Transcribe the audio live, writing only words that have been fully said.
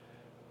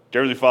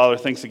Dear Heavenly Father,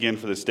 thanks again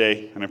for this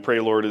day. And I pray,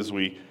 Lord, as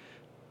we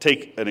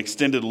take an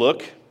extended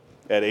look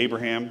at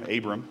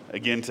Abram,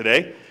 again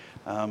today,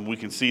 we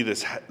can see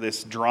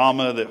this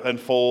drama that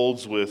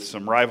unfolds with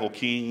some rival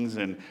kings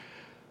and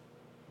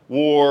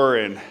war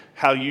and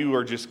how you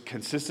are just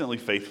consistently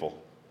faithful.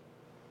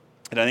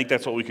 And I think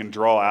that's what we can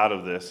draw out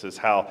of this, is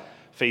how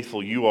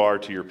faithful you are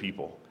to your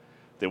people.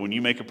 That when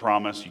you make a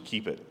promise, you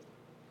keep it.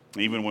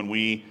 Even when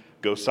we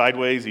go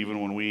sideways, even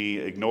when we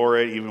ignore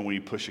it, even when we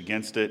push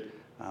against it,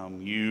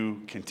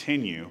 you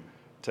continue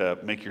to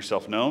make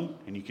yourself known,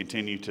 and you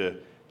continue to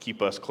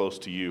keep us close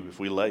to you if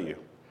we let you.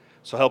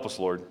 So help us,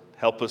 Lord.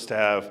 Help us to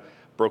have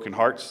broken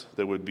hearts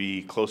that would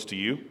be close to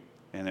you,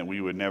 and that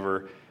we would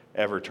never,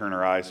 ever turn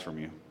our eyes from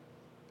you.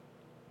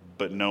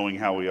 But knowing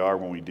how we are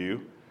when we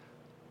do,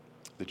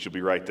 that you'll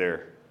be right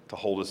there to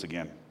hold us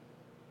again.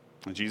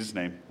 In Jesus'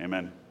 name,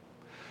 amen.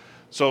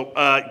 So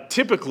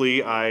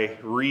typically I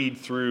read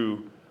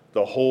through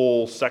the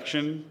whole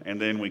section,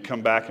 and then we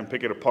come back and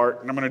pick it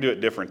apart. And I'm going to do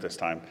it different this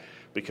time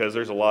because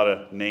there's a lot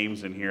of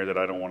names in here that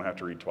I don't want to have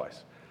to read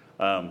twice.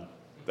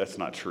 That's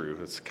not true.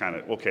 It's kind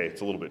of, okay,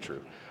 it's a little bit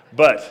true.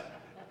 But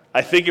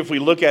I think if we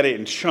look at it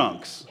in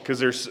chunks, because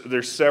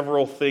there's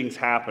several things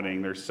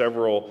happening, there's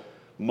several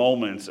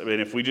moments. I mean,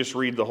 if we just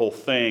read the whole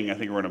thing, I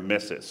think we're going to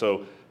miss it.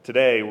 So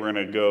today we're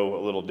going to go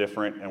a little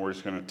different, and we're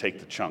just going to take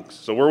the chunks.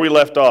 So where we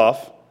left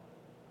off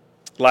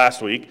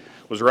last week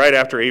was right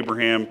after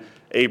Abram.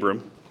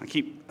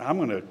 I'm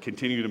going to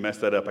continue to mess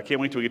that up. I can't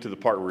wait till we get to the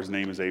part where his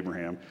name is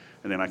Abraham,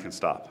 and then I can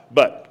stop.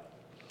 But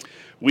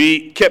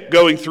we kept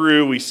going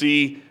through. We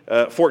see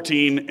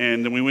 14,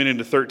 and then we went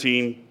into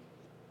 13.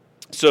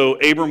 So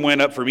Abram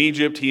went up from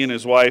Egypt, he and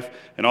his wife,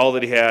 and all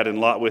that he had, and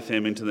Lot with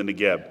him into the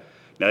Negeb.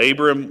 Now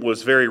Abram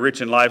was very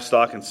rich in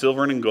livestock and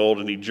silver and in gold,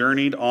 and he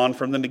journeyed on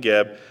from the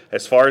Negeb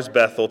as far as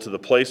Bethel to the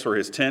place where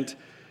his tent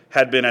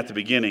had been at the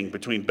beginning,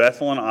 between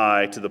Bethel and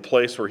Ai, to the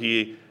place where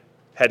he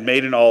had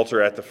made an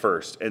altar at the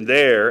first. And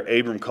there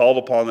Abram called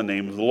upon the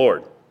name of the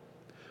Lord.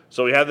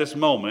 So we have this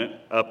moment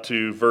up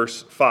to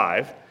verse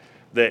 5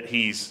 that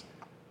he's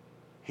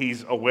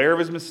aware of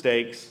his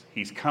mistakes.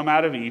 He's come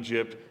out of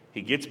Egypt.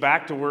 He gets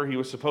back to where he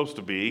was supposed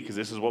to be, because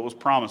this is what was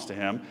promised to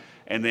him.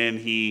 And then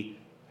he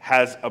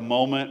has a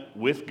moment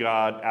with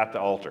God at the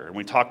altar. And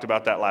we talked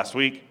about that last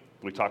week.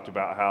 We talked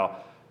about how,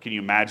 can you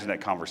imagine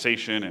that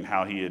conversation, and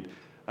how he had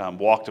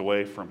walked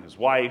away from his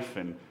wife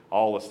and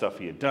all the stuff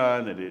he had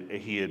done,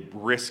 that he had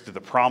risked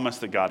the promise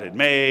that God had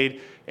made,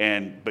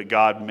 but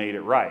God made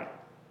it right.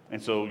 And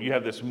so you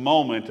have this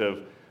moment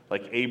of,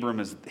 like,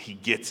 Abram he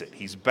gets it.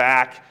 He's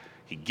back.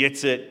 He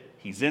gets it.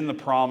 He's in the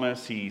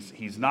promise.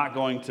 He's not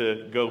going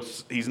to go.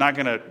 He's not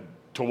going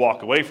to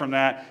walk away from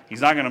that.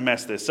 He's not going to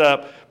mess this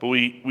up. But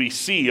we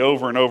see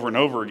over and over and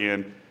over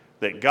again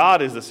that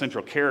God is the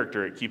central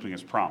character at keeping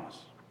his promise.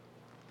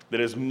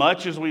 That as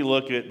much as we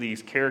look at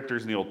these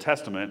characters in the Old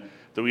Testament,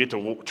 that we have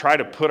to try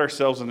to put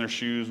ourselves in their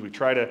shoes, we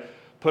try to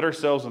put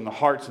ourselves in the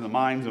hearts and the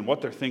minds and what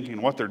they're thinking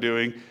and what they're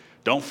doing,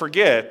 don't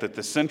forget that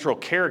the central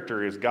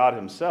character is God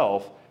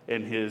himself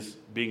and his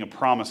being a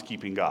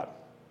promise-keeping God.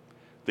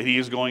 That he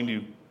is going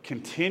to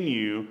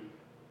continue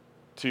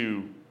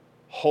to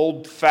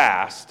hold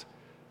fast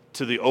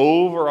to the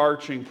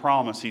overarching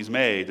promise he's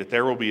made, that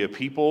there will be a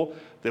people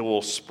that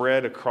will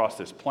spread across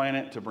this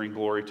planet to bring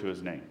glory to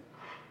his name.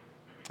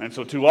 And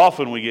so too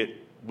often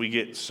we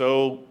get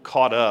so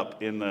caught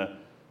up in the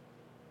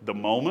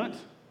moment,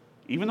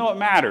 even though it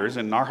matters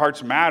and our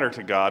hearts matter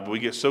to God, but we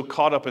get so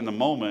caught up in the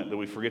moment that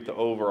we forget the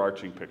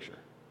overarching picture.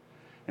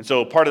 And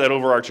so part of that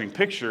overarching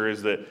picture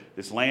is that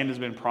this land has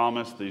been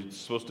promised. It's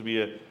supposed to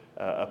be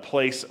a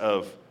place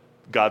of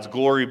God's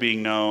glory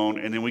being known.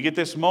 And then we get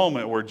this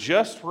moment where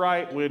just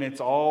right when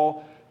it's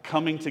all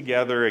coming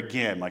together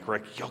again, like,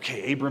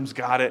 okay, Abram's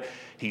got it.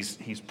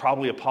 He's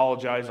probably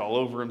apologized all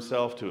over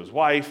himself to his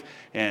wife,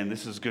 and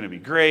this is going to be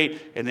great.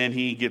 And then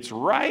he gets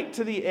right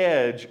to the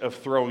edge of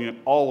throwing it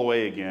all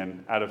away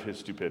again out of his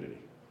stupidity.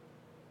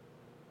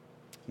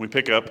 We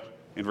pick up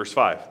in verse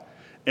 5.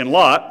 And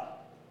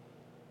Lot,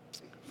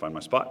 find my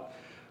spot,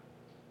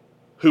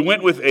 who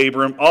went with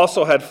Abram,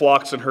 also had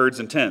flocks and herds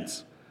and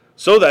tents,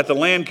 so that the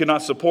land could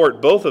not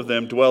support both of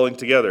them dwelling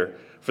together,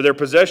 for their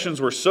possessions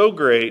were so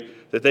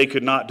great that they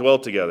could not dwell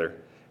together.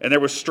 And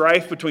there was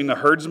strife between the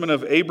herdsmen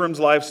of Abram's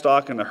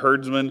livestock and the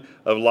herdsmen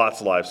of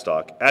Lot's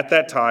livestock. At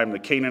that time, the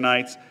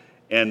Canaanites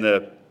and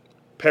the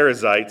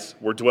Perizzites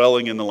were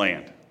dwelling in the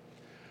land.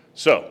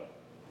 So,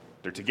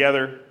 they're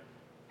together.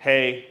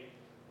 Hey,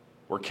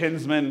 we're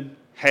kinsmen.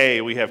 Hey,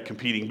 we have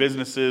competing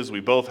businesses. We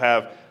both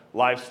have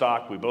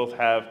livestock. We both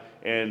have,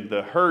 and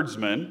the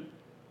herdsmen,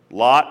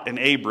 Lot and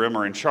Abram,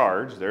 are in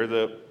charge. They're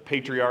the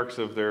patriarchs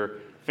of their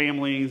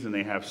families, and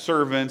they have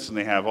servants, and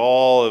they have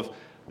all of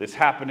this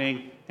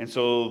happening. And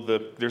so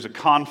there's a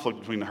conflict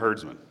between the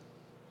herdsmen.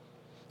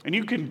 And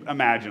you can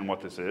imagine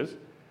what this is.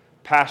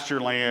 Pasture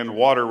land,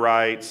 water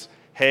rights.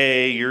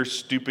 Hey, your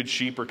stupid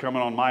sheep are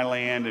coming on my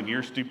land, and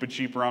your stupid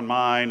sheep are on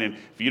mine. And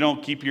if you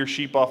don't keep your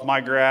sheep off my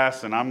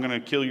grass, and I'm going to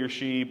kill your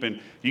sheep. And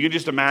you can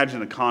just imagine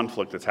the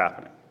conflict that's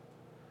happening.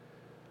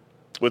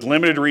 with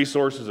limited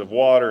resources of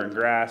water and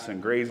grass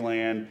and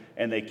grazeland,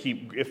 and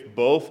if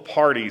both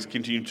parties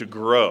continue to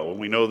grow, and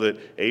we know that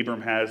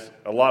Abram has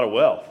a lot of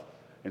wealth,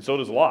 and so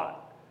does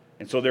Lot,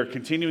 and so they're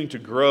continuing to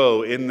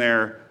grow in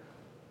their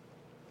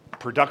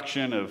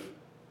production of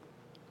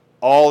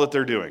all that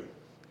they're doing,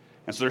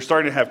 and so they're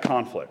starting to have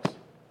conflicts,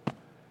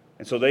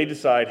 and so they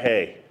decide,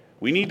 hey,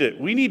 we need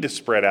to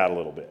spread out a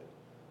little bit.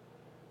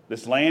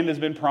 This land has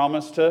been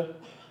promised to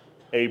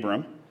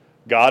Abram.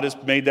 God has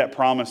made that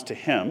promise to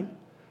him,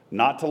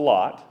 not to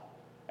Lot.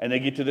 And they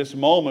get to this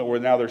moment where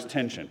now there's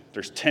tension.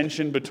 There's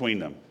tension between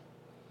them.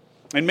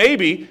 And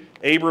maybe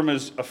Abram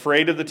is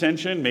afraid of the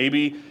tension.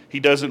 Maybe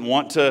he doesn't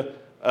want to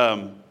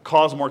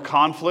cause more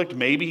conflict.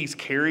 Maybe he's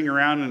carrying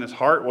around in his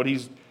heart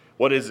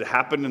what has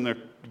happened in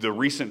the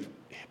recent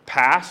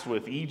past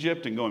with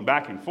Egypt and going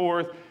back and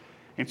forth.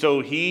 And so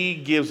he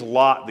gives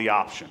Lot the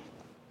option.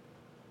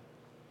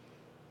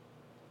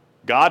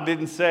 God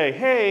didn't say,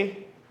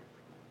 hey,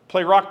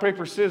 play rock,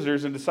 paper,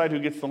 scissors and decide who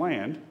gets the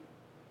land.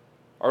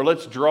 Or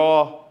let's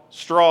draw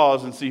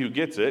straws and see who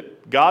gets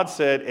it. God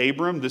said,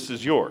 Abram, this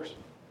is yours.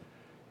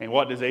 And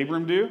what does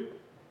Abram do?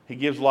 He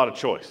gives Lot a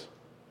choice.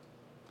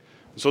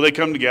 So they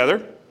come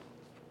together.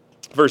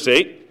 Verse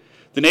 8,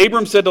 then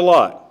Abram said to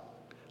Lot,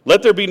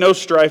 let there be no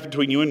strife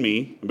between you and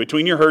me, and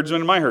between your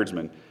herdsmen and my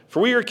herdsmen,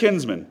 for we are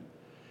kinsmen.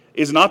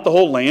 Is not the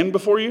whole land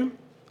before you?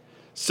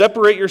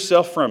 Separate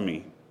yourself from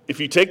me. If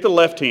you take the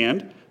left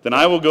hand, then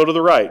I will go to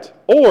the right.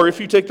 Or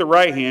if you take the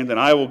right hand, then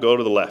I will go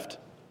to the left.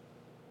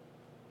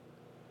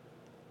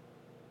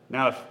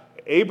 Now,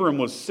 if Abram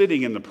was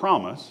sitting in the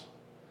promise,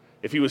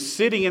 if he was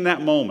sitting in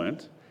that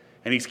moment,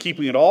 and he's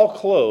keeping it all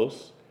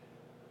close,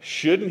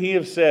 shouldn't he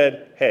have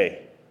said,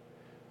 hey,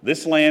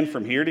 this land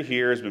from here to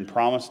here has been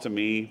promised to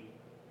me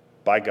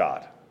by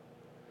God.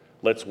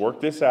 Let's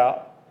work this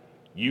out.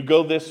 You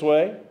go this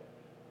way,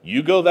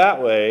 you go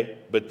that way,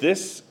 but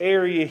this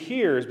area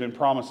here has been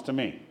promised to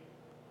me.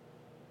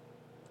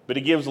 But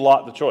he gives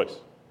Lot the choice.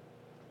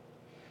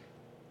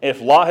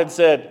 If Lot had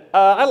said,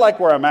 I like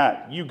where I'm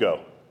at, you go,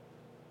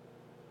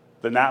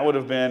 then that would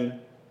have been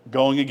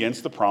going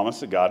against the promise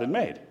that God had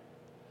made.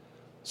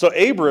 So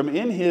Abram,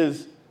 in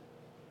his,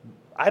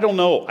 I don't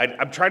know, I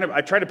try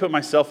to put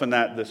myself in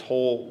that this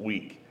whole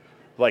week.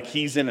 Like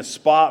he's in a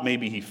spot,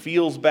 maybe he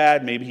feels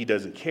bad, maybe he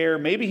doesn't care,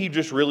 maybe he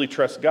just really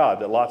trusts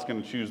God that Lot's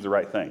going to choose the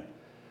right thing.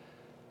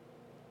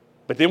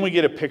 But then we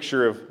get a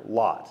picture of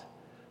Lot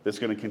that's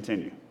going to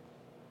continue.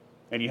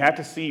 And you have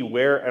to see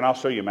where, and I'll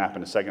show you a map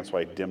in a second so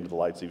I dimmed the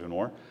lights even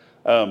more.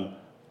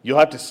 You'll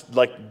have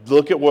to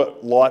look at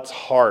what Lot's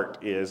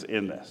heart is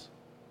in this.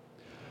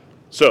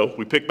 So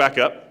we pick back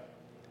up.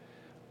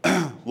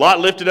 Lot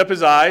lifted up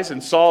his eyes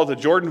and saw the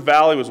Jordan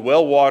Valley was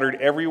well watered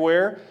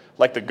everywhere,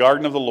 like the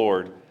garden of the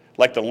Lord,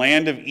 like the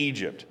land of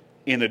Egypt,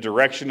 in the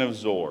direction of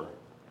Zoar.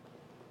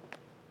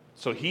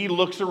 So he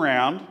looks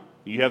around.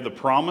 You have the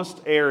promised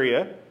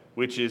area,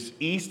 which is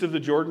west of the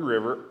Jordan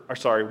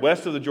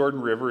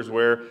River is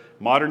where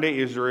modern-day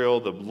Israel,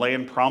 the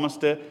land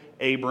promised to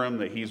Abram,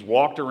 that he's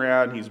walked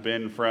around. He's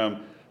been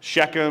from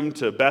Shechem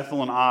to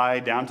Bethel and Ai,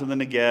 down to the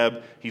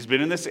Negeb. He's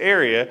been in this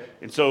area.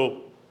 And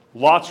so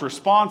Lot's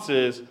response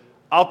is,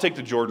 I'll take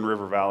the Jordan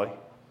River Valley.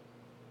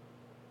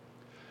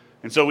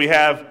 And so we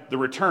have the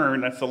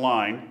return, that's the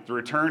line, the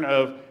return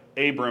of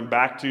Abram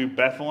back to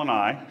Bethel and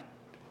Ai.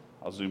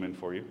 I'll zoom in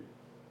for you.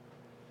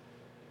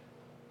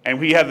 And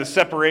we have the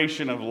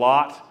separation of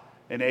Lot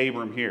and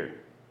Abram here.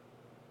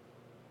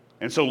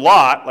 And so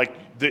Lot,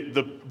 like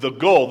the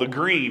goal, the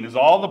green, is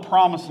all the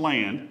promised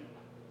land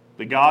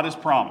that God has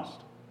promised.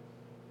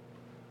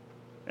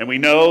 And we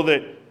know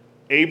that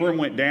Abram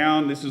went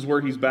down. This is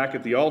where he's back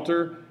at the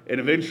altar. And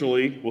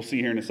eventually, we'll see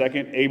here in a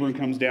second, Abram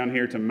comes down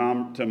here to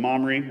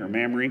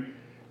Mamre,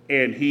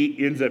 and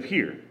he ends up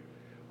here.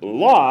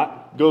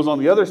 Lot goes on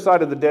the other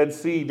side of the Dead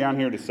Sea down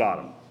here to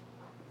Sodom.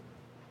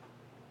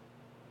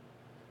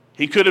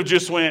 He could have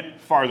just went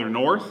farther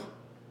north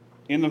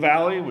in the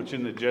valley, which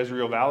in the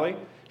Jezreel Valley.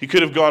 He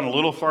could have gone a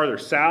little farther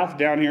south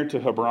down here to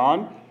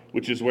Hebron,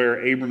 which is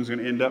where Abram's going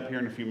to end up here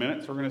in a few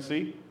minutes, we're going to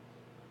see.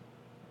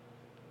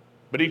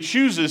 But he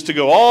chooses to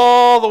go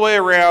all the way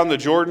around the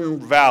Jordan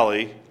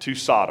Valley to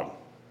Sodom.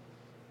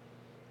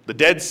 The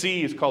Dead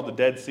Sea is called the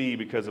Dead Sea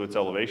because of its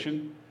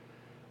elevation.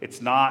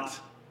 It's not,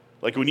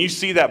 like when you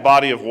see that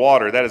body of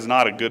water, that is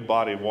not a good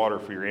body of water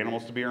for your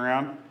animals to be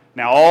around.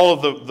 Now, all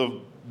of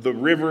the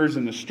rivers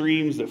and the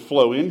streams that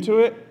flow into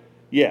it,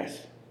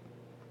 yes.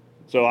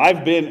 So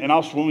I've been, and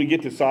when we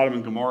get to Sodom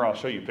and Gomorrah, I'll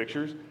show you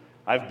pictures.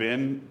 I've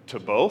been to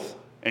both,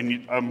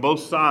 and on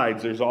both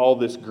sides, there's all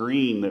this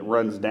green that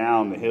runs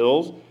down the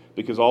hills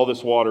because all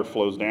this water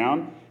flows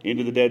down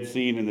into the Dead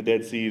Sea, and in the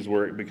Dead Sea is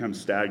where it becomes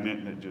stagnant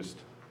and it just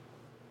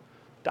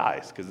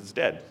dies because it's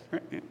dead.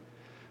 Right?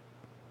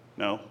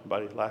 No?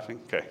 Anybody laughing?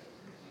 Okay.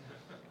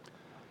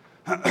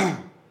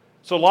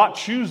 So Lot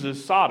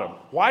chooses Sodom.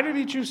 Why did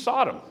he choose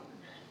Sodom?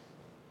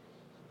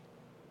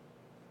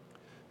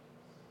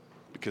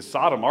 Because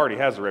Sodom already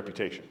has a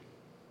reputation.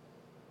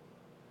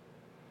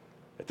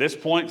 At this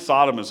point,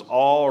 Sodom is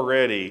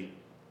already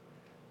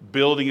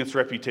building its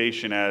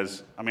reputation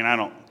as,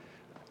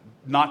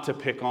 not to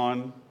pick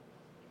on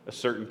a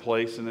certain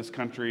place in this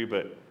country,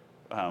 but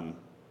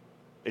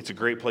it's a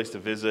great place to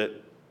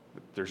visit.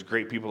 There's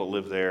great people that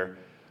live there.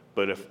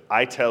 But if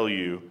I tell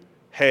you,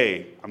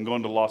 hey, I'm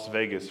going to Las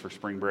Vegas for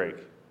spring break,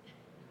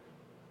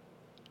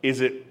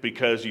 is it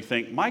because you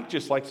think Mike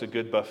just likes a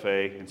good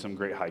buffet and some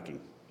great hiking?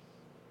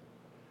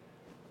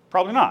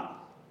 Probably not.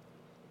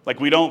 Like,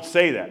 we don't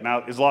say that. Now,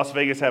 does Las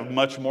Vegas have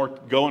much more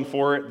going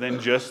for it than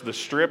just the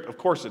Strip? Of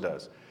course it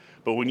does.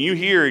 But when you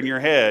hear in your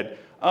head,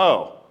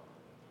 oh,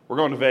 we're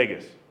going to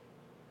Vegas,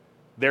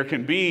 there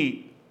can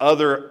be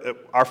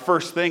our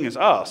first thing is,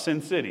 oh,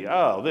 Sin City,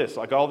 oh, this,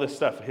 like all this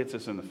stuff hits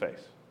us in the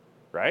face,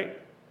 right?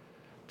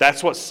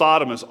 That's what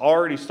Sodom has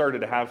already started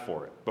to have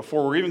for it.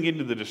 Before we're even getting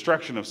to the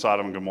destruction of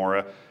Sodom and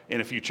Gomorrah in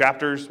a few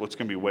chapters, well, it's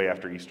going to be way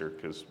after Easter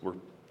because we're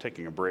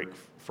taking a break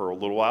for a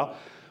little while.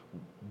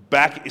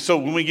 So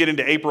when we get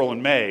into April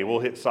and May, we'll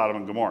hit Sodom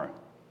and Gomorrah.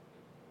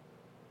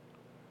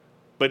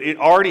 But it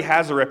already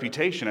has a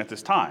reputation at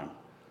this time.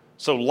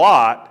 So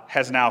Lot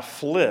has now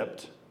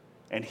flipped,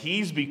 and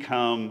he's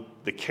become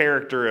the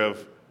character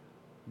of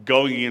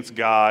going against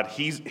God.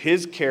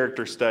 His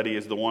character study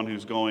is the one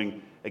who's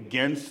going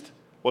against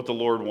what the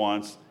Lord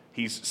wants.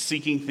 He's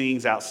seeking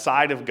things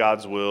outside of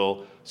God's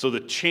will. So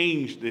the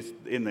change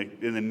in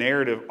the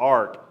narrative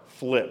arc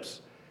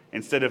flips.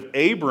 Instead of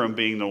Abram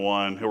being the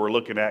one who we're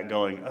looking at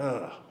going,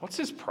 ugh, what's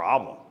his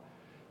problem?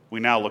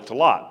 We now look to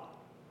Lot.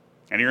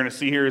 And you're going to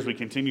see here as we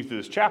continue through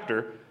this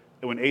chapter,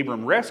 that when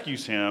Abram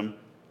rescues him,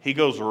 he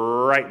goes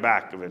right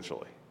back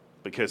eventually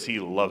because he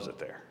loves it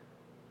there.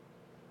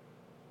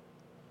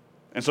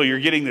 And so you're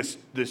getting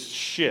this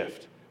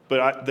shift.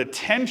 But the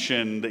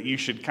tension that you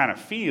should kind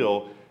of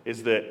feel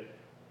is that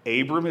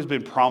Abram has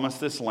been promised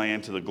this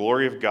land to the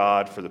glory of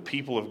God, for the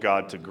people of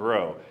God to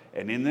grow.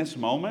 And in this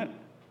moment,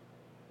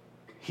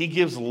 he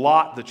gives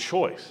Lot the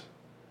choice.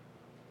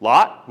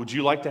 Lot, would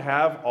you like to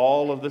have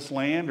all of this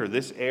land or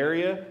this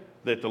area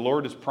that the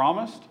Lord has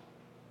promised?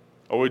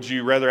 Or would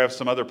you rather have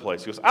some other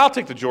place? He goes, I'll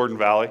take the Jordan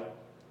Valley.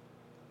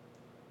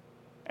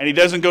 And he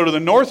doesn't go to the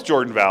North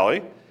Jordan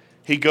Valley.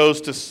 He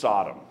goes to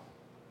Sodom,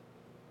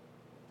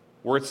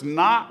 where it's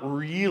not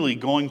really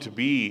going to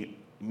be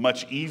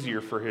much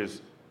easier for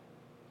his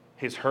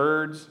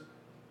herds.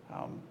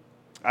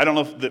 I don't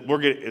know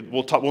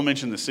if we'll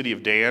mention the city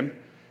of Dan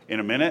in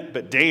a minute,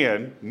 but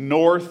Dan,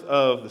 north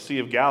of the Sea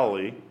of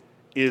Galilee,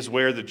 is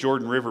where the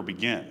Jordan River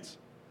begins.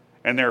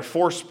 And there are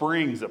 4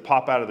 springs that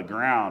pop out of the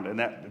ground, and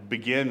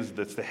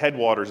that's the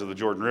headwaters of the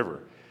Jordan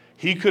River.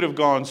 He could have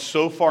gone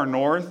so far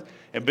north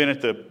and been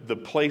at the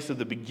place of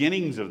the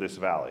beginnings of this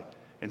valley.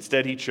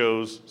 Instead, he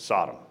chose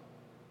Sodom.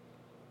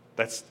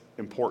 That's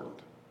important.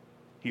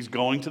 He's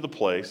going to the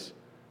place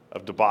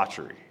of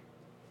debauchery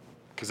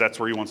because that's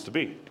where he wants to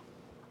be.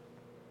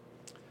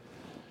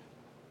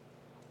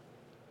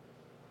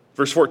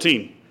 Verse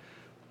 14.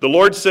 The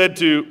Lord said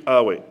to...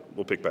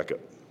 we'll pick back up.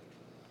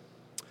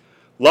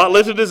 Lot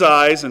lifted his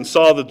eyes and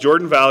saw the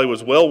Jordan Valley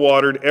was well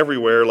watered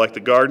everywhere, like the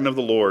garden of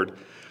the Lord,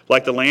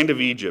 like the land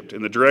of Egypt,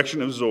 in the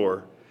direction of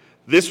Zoar.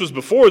 This was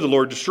before the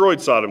Lord destroyed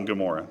Sodom and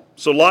Gomorrah.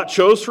 So Lot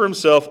chose for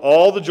himself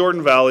all the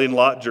Jordan Valley, and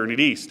Lot journeyed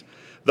east.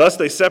 Thus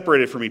they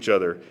separated from each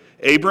other.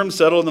 Abram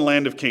settled in the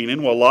land of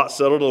Canaan, while Lot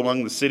settled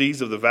among the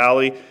cities of the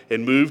valley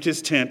and moved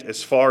his tent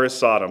as far as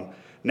Sodom.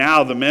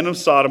 Now the men of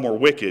Sodom were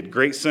wicked,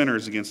 great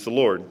sinners against the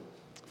Lord.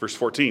 Verse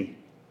 14.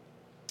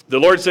 The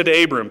Lord said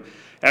to Abram,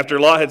 after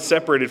Lot had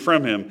separated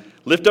from him,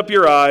 lift up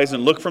your eyes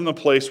and look from the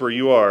place where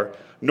you are,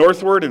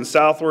 northward and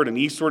southward and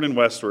eastward and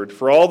westward.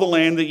 For all the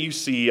land that you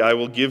see I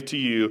will give to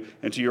you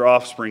and to your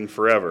offspring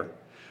forever.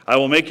 I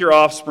will make your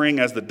offspring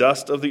as the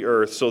dust of the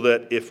earth, so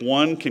that if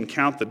one can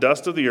count the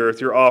dust of the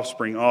earth, your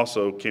offspring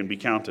also can be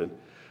counted.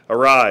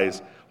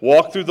 Arise,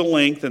 walk through the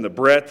length and the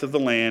breadth of the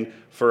land,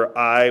 for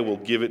I will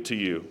give it to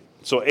you.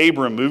 So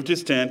Abram moved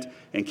his tent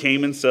and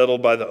came and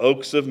settled by the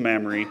oaks of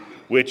Mamre,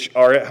 which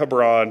are at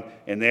Hebron,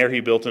 and there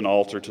he built an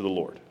altar to the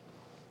Lord.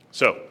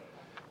 So,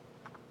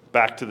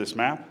 back to this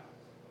map.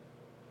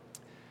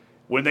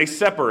 When they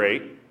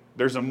separate,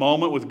 there's a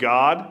moment with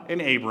God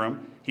and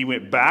Abram. He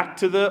went back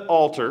to the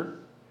altar.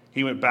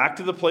 He went back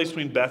to the place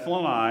between Bethel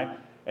and Ai,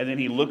 and then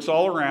he looks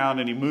all around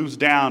and he moves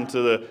down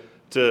to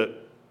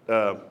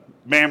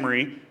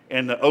Mamre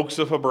and the oaks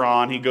of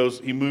Hebron.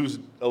 He moves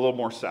a little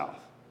more south.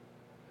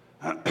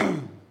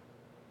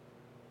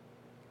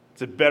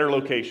 It's a better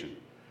location.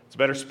 It's a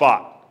better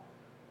spot.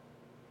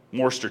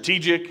 More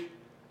strategic,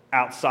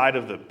 outside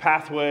of the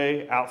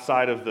pathway,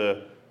 outside of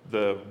the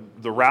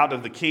route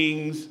of the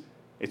kings.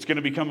 It's going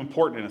to become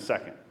important in a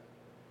second.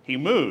 He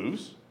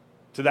moves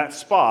to that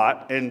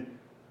spot, and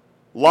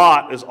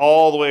Lot is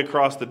all the way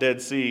across the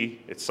Dead Sea.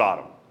 It's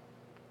Sodom.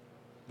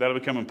 That'll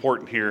become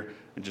important here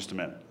in just a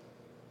minute.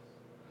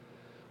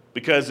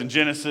 Because in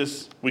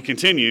Genesis, we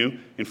continue,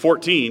 in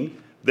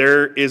 14,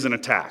 there is an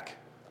attack.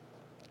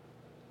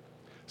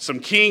 Some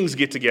kings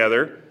get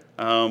together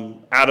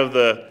out of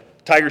the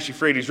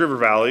Tigris-Euphrates river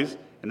valleys,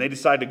 and they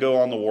decide to go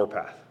on the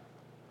warpath.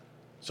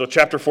 So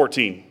chapter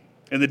 14.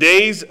 In the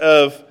days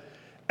of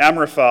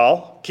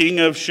Amraphel, king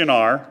of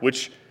Shinar,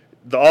 which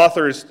the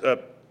author is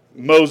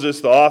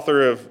Moses, the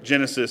author of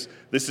Genesis.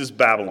 This is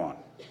Babylon.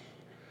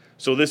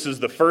 So this is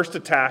the first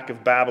attack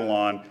of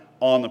Babylon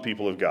on the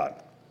people of God.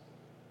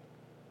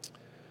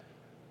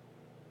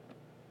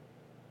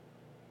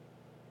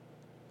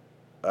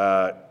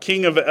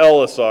 King of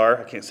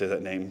Elasar, I can't say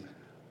that name.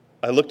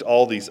 I looked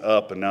all these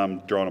up and now I'm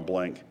drawing a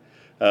blank.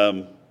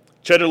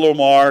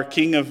 Chedorlaomer,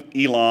 king of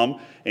Elam,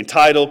 and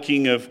Tidal,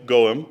 king of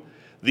Goim.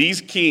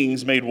 These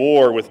kings made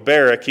war with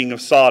Bera, king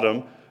of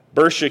Sodom,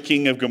 Bersha,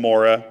 king of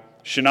Gomorrah,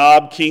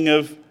 Shinab, king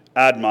of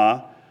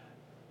Admah,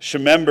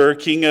 Shemember,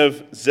 king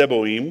of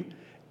Zeboim,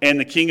 and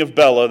the king of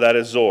Bela, that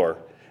is Zor.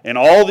 And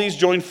all these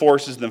joined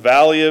forces in the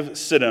valley of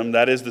Siddim,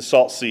 that is the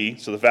Salt Sea,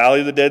 so the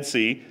valley of the Dead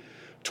Sea.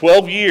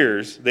 12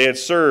 years they had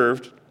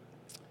served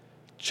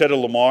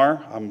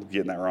Chedorlaomer, I'm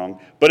getting that wrong,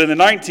 but in the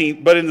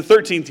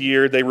 13th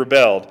year they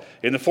rebelled.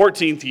 In the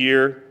 14th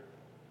year,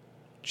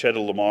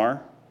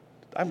 Chedorlaomer,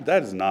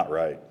 that is not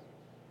right.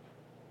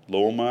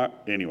 Loma,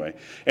 anyway.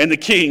 And the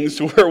kings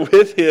who were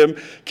with him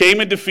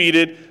came and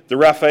defeated the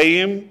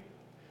Rephaim.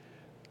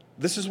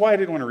 This is why I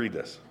didn't want to read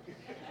this.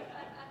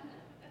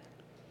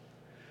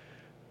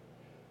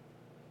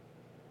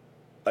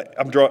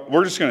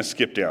 We're just going to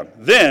skip down.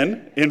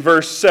 Then, in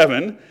verse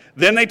 7,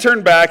 then they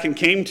turned back and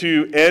came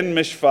to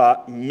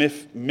En-Mishpat,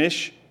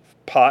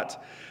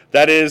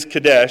 that is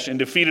Kadesh, and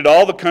defeated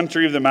all the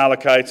country of the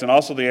Amalekites and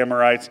also the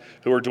Amorites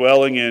who were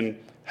dwelling in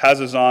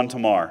Hazazon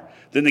Tamar.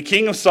 Then the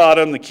king of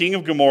Sodom, the king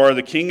of Gomorrah,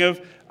 the king of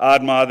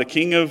Admah, the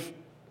king of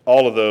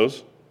all of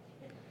those.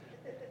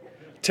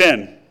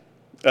 10.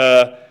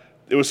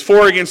 It was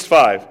 4 against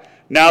 5.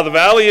 Now the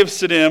valley of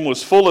Siddim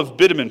was full of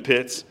bitumen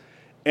pits,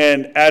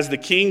 and as the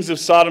kings of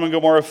Sodom and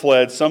Gomorrah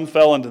fled, some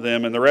fell into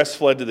them, and the rest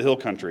fled to the hill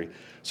country.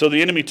 So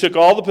the enemy took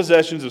all the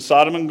possessions of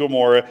Sodom and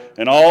Gomorrah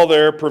and all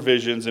their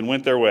provisions and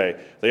went their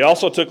way. They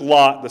also took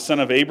Lot, the son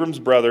of Abram's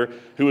brother,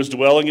 who was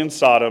dwelling in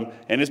Sodom,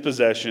 and his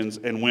possessions,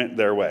 and went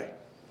their way.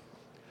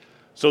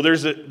 So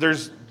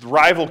there's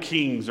rival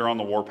kings are on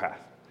the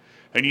warpath.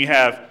 And you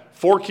have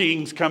 4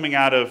 kings coming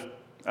out of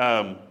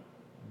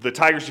the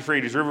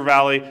Tigris-Euphrates River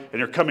Valley, and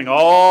they're coming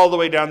all the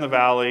way down the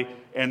valley,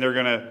 and they're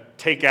going to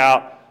take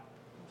out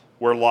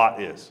where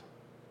Lot is.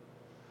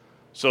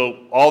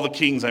 So all the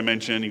kings I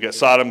mentioned, you've got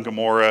Sodom,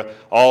 Gomorrah,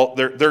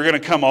 they're going to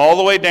come all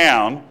the way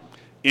down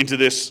into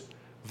this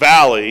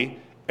valley,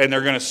 and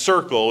they're going to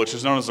circle, which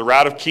is known as the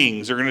Route of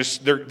Kings.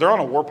 They're on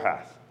a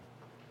warpath.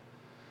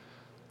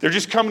 They're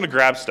just coming to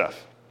grab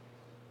stuff.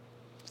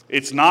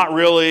 It's not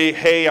really,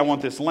 hey, I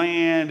want this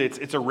land.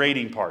 It's a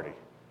raiding party.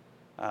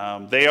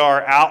 They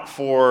are out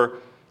for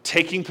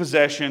taking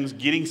possessions,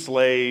 getting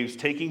slaves,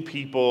 taking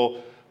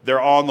people.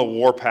 They're on the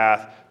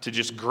warpath to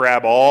just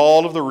grab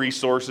all of the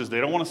resources. They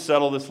don't want to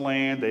settle this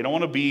land. They don't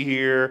want to be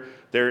here.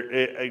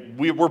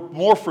 We're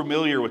more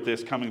familiar with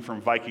this coming from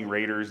Viking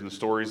raiders and the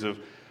stories of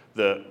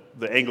the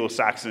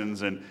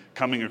Anglo-Saxons and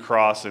coming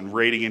across and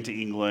raiding into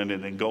England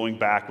and then going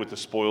back with the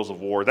spoils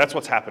of war. That's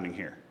what's happening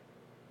here.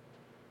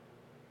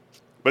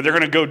 But they're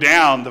going to go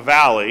down the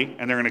valley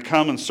and they're going to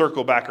come and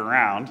circle back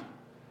around.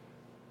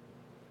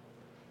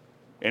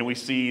 And we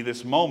see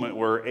this moment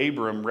where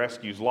Abram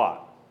rescues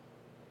Lot.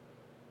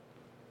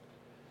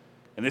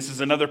 And this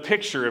is another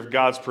picture of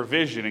God's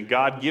provision and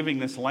God giving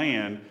this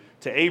land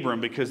to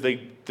Abram because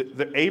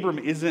Abram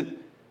isn't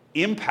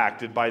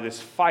impacted by this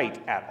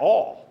fight at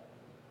all.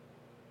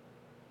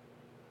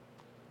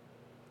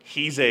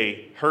 He's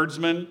a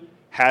herdsman,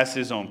 has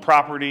his own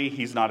property.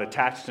 He's not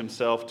attached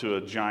himself to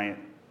a giant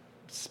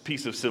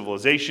piece of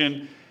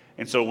civilization.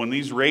 And so when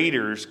these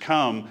raiders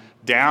come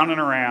down and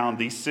around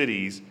these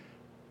cities,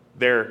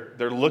 they're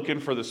looking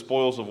for the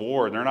spoils of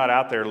war. And they're not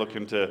out there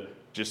looking to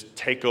just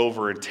take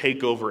over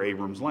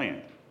Abram's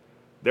land.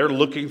 They're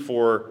looking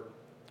for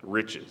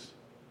riches.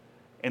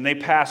 And they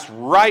pass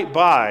right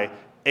by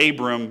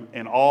Abram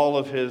and all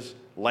of his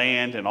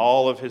land and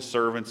all of his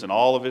servants and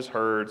all of his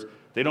herds.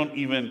 They don't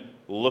even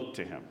look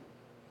to him.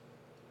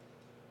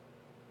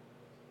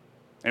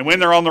 And when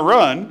they're on the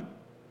run,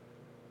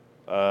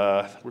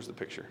 where's the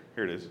picture?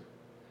 Here it is.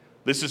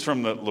 This is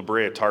from the La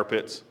Brea tar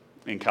pits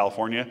in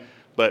California.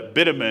 But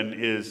bitumen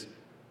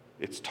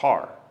it's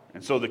tar.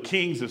 And so the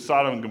kings of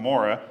Sodom and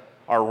Gomorrah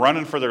are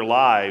running for their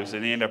lives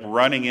and they end up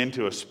running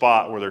into a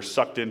spot where they're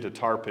sucked into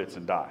tar pits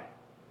and die.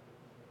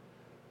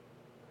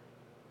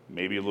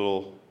 Maybe a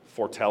little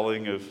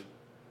foretelling of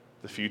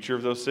the future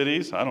of those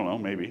cities. I don't know,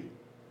 maybe.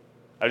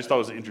 I just thought it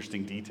was an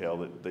interesting detail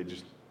that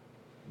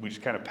we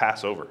just kind of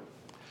pass over.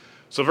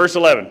 So verse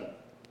 11.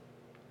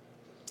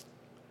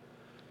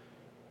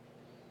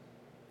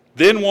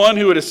 Then one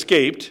who had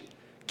escaped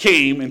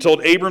came and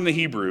told Abram the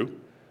Hebrew,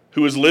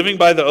 who was living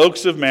by the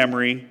oaks of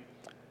Mamre,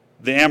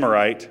 the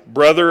Amorite,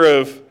 brother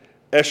of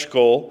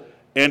Eshcol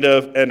and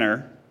of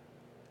Aner.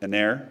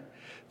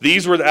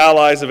 These were the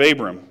allies of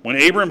Abram. When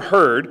Abram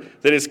heard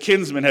that his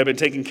kinsmen had been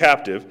taken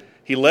captive,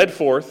 he led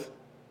forth.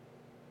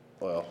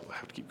 Well, I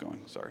have to keep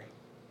going, sorry.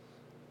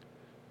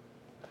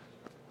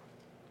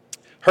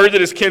 Heard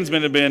that his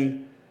kinsmen had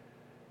been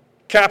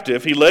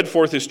captive, he led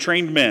forth his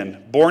trained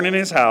men, born in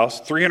his house,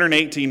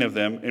 318 of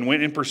them, and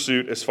went in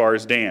pursuit as far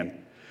as Dan.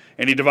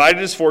 And he divided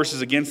his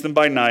forces against them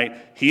by night,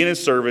 he and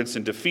his servants,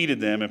 and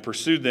defeated them and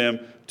pursued them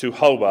to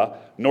Hobah,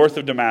 north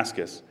of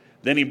Damascus.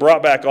 Then he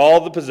brought back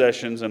all the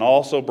possessions and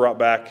also brought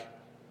back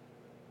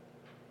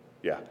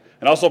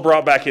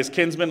his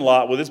kinsman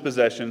Lot with his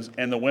possessions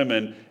and the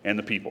women and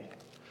the people.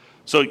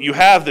 So you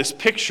have this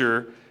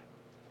picture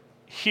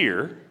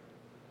here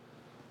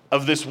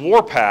of this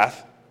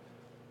warpath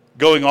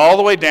going all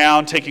the way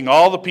down, taking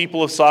all the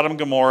people of Sodom and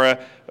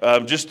Gomorrah,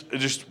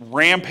 just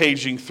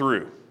rampaging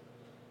through.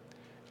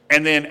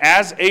 And then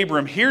as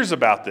Abram hears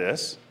about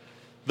this,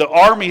 the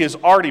army has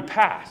already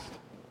passed.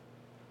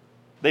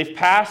 They've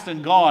passed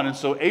and gone, and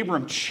so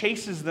Abram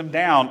chases them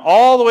down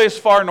all the way as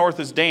far north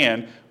as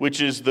Dan,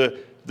 which is the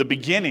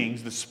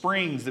beginnings, the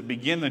springs that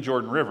begin the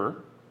Jordan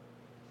River,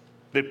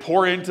 that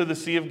pour into the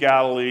Sea of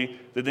Galilee,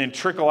 that then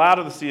trickle out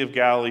of the Sea of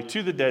Galilee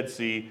to the Dead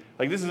Sea.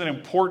 Like, this is an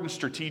important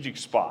strategic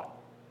spot.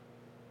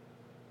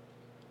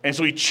 And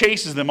so he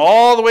chases them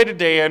all the way to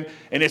Dan,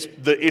 and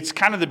it's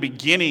kind of the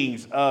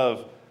beginnings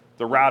of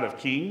the route of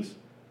kings,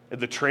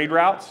 the trade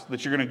routes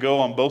that you're going to go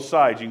on both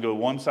sides. You can go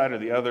one side or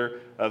the other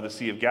of the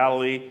Sea of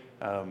Galilee,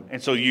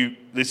 and so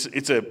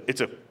it's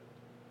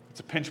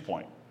a pinch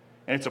point,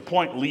 and it's a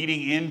point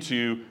leading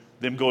into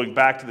them going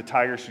back to the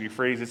Tigris and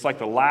Euphrates. It's like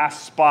the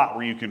last spot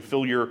where you can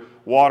fill your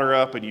water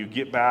up and you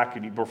get back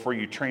and before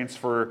you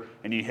transfer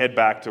and you head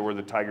back to where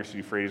the Tigris and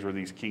Euphrates, where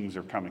these kings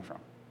are coming from.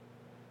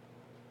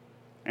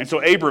 And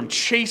so Abram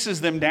chases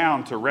them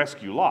down to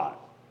rescue Lot.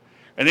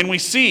 And then we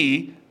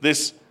see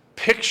this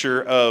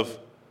picture of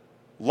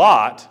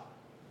Lot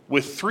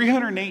with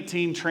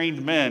 318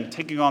 trained men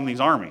taking on these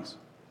armies.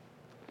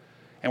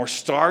 And we're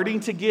starting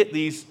to get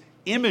these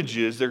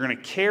images they're going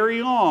to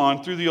carry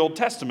on through the Old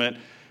Testament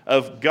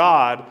of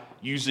God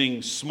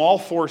using small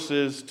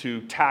forces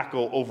to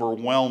tackle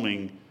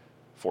overwhelming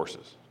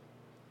forces.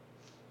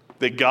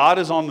 That God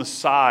is on the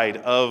side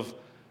of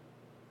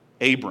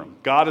Abram.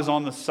 God is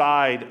on the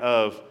side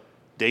of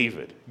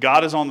David.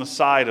 God is on the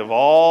side of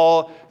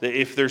all, that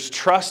if there's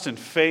trust and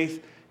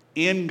faith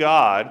in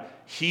God,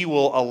 he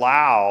will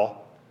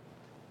allow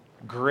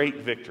great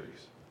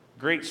victories,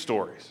 great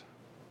stories.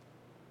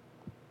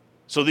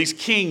 So these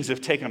kings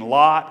have taken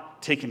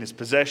Lot, taken his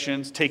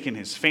possessions, taken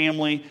his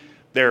family.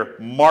 They're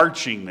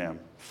marching them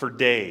for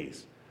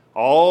days,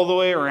 all the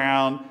way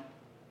around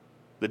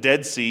the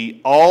Dead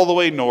Sea, all the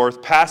way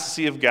north, past the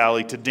Sea of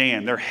Galilee to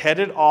Dan. They're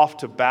headed off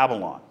to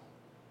Babylon,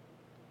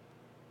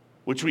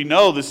 which we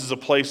know this is a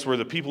place where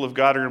the people of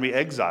God are going to be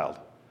exiled.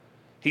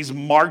 He's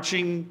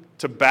marching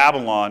to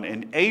Babylon,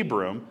 and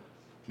Abram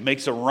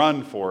makes a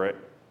run for it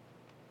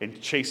and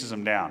chases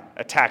them down.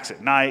 Attacks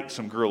at night,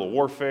 some guerrilla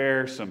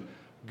warfare, some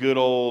good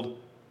old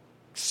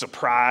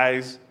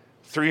surprise.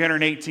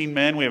 318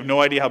 men. We have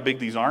no idea how big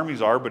these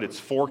armies are, but it's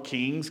 4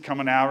 kings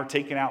coming out or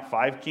taking out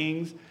 5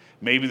 kings.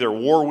 Maybe they're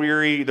war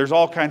weary. There's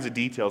all kinds of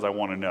details I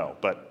want to know,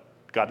 but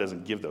God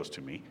doesn't give those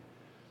to me.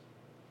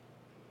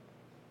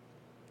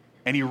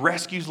 And he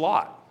rescues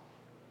Lot.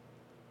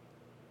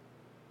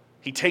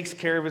 He takes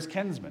care of his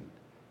kinsmen.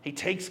 He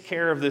takes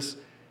care of this.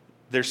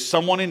 There's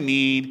someone in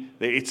need.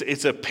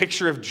 It's a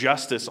picture of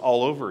justice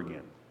all over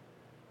again.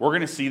 We're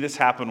going to see this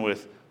happen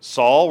with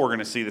Saul. We're going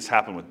to see this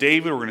happen with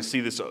David. We're going to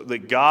see this,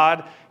 that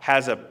God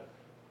has a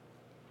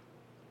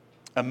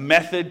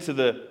method to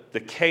the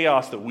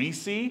chaos that we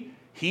see.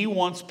 He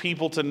wants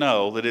people to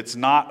know that it's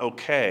not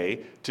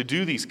okay to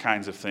do these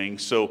kinds of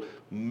things. So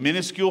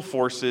minuscule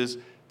forces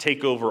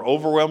take over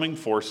overwhelming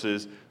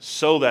forces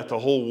so that the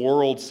whole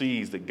world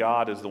sees that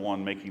God is the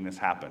one making this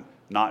happen,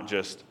 not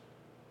just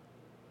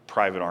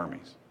private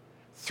armies.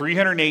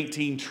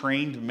 318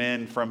 trained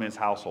men from his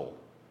household.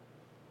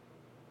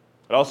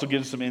 It also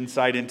gives some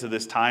insight into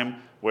this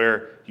time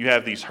where you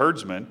have these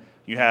herdsmen,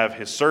 you have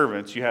his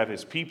servants, you have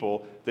his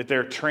people, that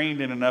they're trained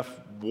in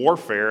enough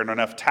warfare and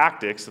enough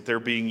tactics that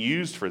they're being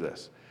used for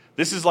this.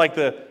 This is like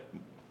the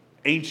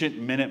ancient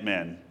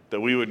Minutemen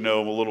that we would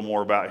know a little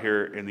more about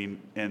here in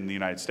the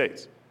United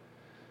States.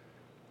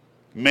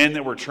 Men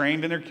that were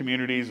trained in their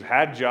communities,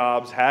 had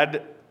jobs,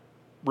 had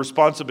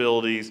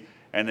responsibilities,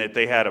 and that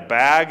they had a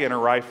bag and a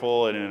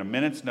rifle, and in a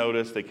minute's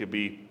notice they could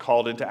be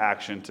called into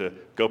action to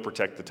go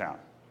protect the town.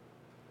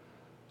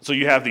 So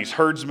you have these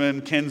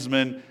herdsmen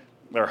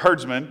that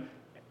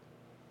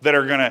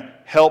are going to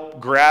help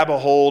grab a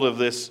hold of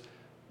this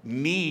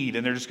need,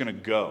 and they're just going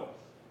to go.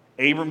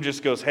 Abram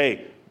just goes,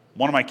 hey,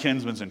 one of my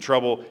kinsmen's in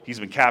trouble. He's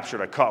been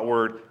captured. I caught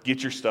word.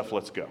 Get your stuff.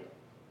 Let's go.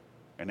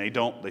 And they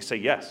don't. They say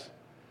yes.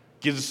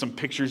 Gives us some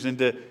pictures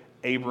into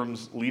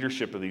Abram's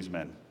leadership of these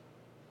men.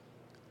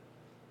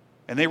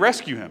 And they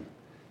rescue him.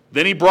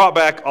 Then he brought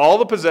back all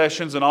the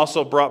possessions and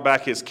also brought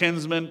back his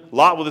kinsmen,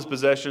 Lot with his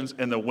possessions,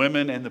 and the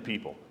women and the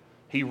people.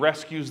 He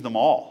rescues them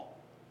all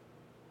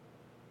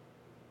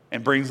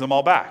and brings them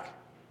all back.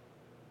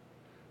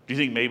 Do you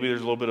think maybe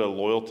there's a little bit of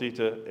loyalty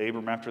to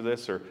Abram after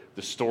this, or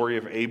the story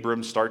of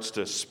Abram starts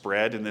to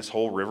spread in this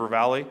whole river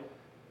valley?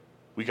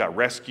 We got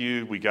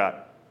rescued,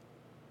 and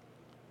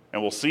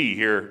we'll see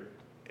here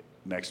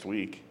next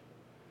week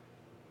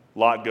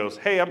Lot goes,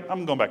 hey,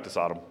 I'm going back to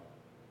Sodom.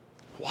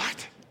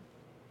 What?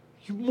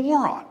 You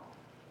moron.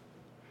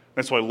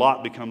 That's why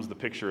Lot becomes the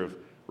picture of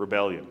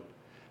rebellion.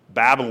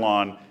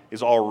 Babylon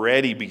is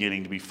already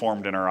beginning to be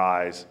formed in our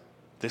eyes.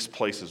 This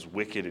place is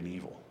wicked and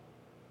evil.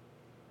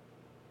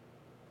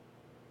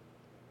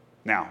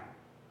 Now,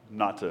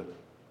 not to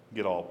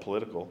get all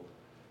political,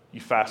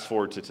 you fast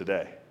forward to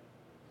today.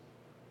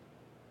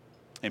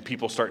 And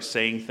people start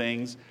saying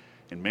things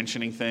and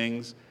mentioning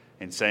things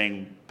and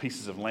saying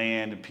pieces of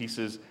land and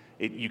pieces.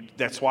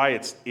 That's why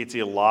it's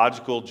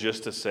illogical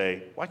just to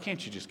say, why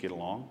can't you just get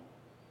along?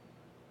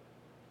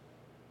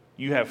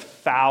 You have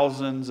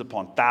thousands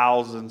upon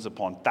thousands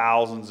upon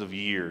thousands of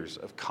years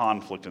of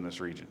conflict in this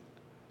region.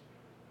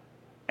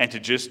 And to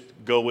just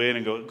go in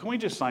and go, can we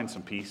just sign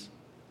some peace?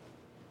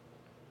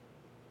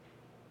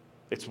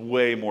 It's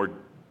way more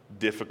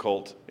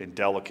difficult and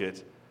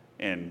delicate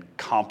and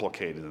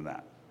complicated than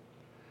that.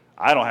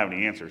 I don't have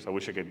any answers. I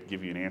wish I could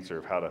give you an answer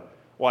of how to.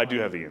 Well, I do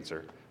have the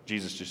answer.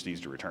 Jesus just needs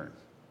to return.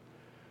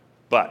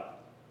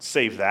 But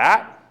save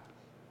that.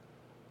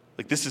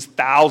 Like, this is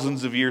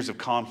thousands of years of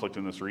conflict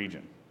in this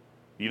region.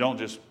 You don't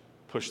just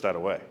push that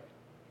away.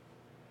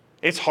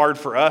 It's hard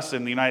for us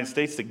in the United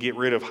States to get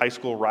rid of high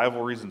school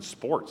rivalries in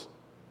sports.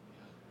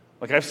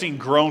 Like, I've seen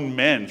grown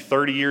men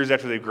 30 years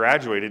after they've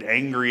graduated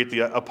angry at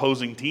the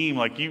opposing team.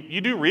 Like,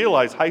 you do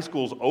realize high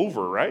school's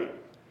over, right?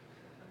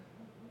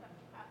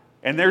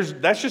 And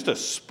that's just a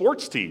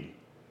sports team.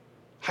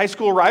 High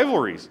school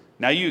rivalries.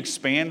 Now you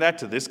expand that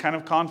to this kind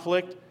of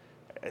conflict.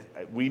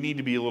 We need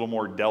to be a little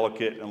more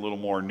delicate and a little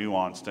more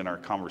nuanced in our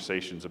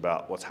conversations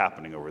about what's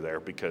happening over there,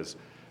 because,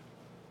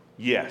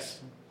 yes,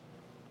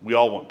 we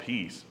all want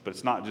peace, but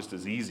it's not just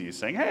as easy as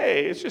saying,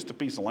 hey, it's just a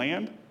piece of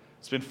land.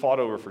 It's been fought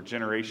over for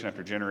generation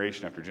after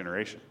generation after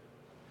generation.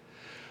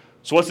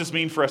 So what's this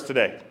mean for us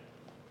today?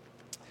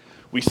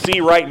 We see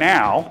right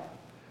now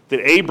that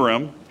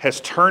Abram has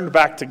turned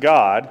back to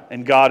God,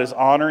 and God is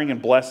honoring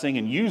and blessing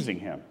and using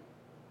him.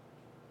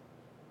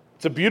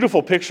 It's a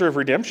beautiful picture of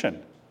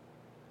redemption.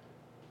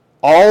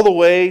 All the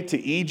way to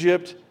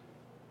Egypt,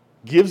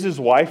 gives his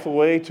wife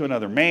away to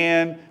another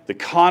man, the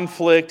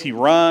conflict, he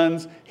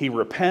runs, he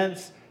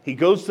repents, he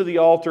goes to the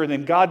altar, and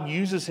then God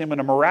uses him in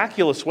a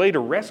miraculous way to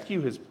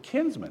rescue his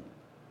kinsmen,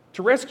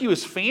 to rescue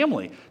his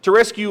family, to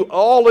rescue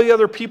all the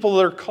other people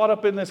that are caught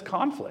up in this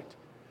conflict.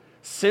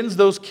 Sends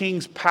those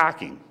kings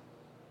packing.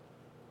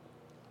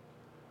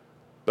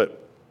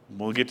 But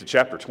we'll get to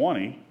chapter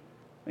 20, and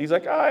he's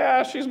like, oh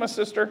yeah, she's my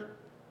sister.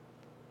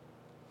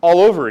 All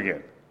over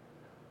again.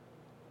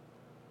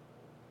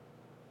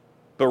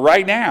 But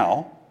right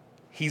now,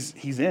 he's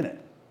in it.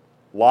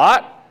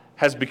 Lot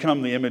has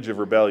become the image of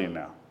rebellion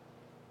now.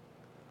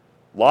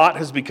 Lot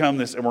has become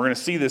this, and we're going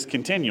to see this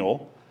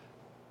continual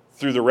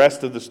through the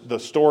rest of the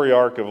story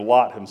arc of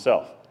Lot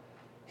himself.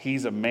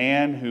 He's a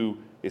man who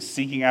is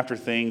seeking after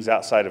things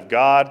outside of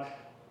God,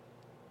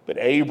 but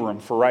Abram,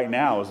 for right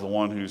now, is the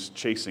one who's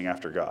chasing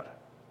after God.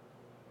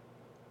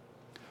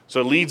 So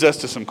it leads us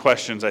to some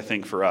questions, I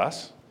think, for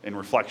us in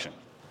reflection.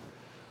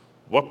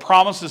 What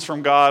promises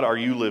from God are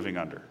you living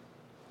under?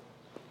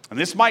 And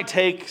this might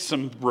take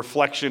some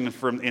reflection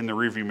in the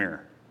rearview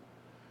mirror.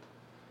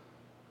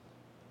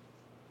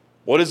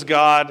 What has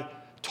God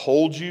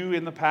told you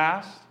in the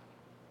past?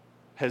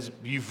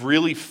 You've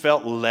really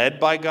felt led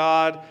by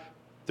God?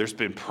 There's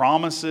been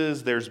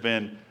promises. There's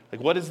been,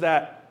 what's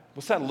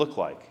that look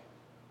like?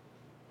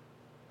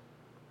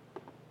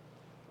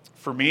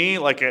 For me,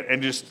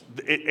 and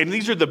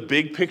these are the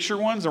big picture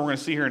ones, and we're going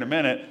to see here in a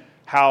minute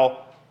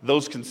how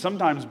those can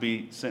sometimes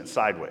be sent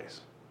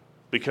sideways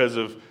because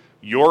of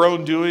your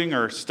own doing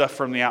or stuff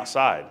from the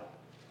outside.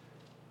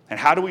 And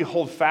how do we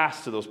hold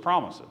fast to those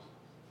promises?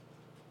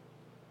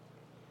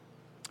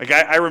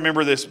 I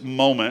remember this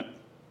moment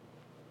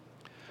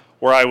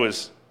where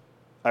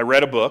I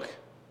read a book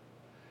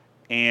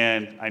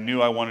and I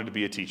knew I wanted to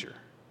be a teacher.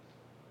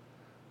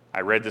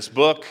 I read this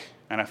book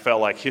and I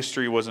felt like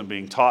history wasn't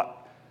being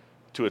taught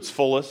to its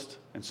fullest.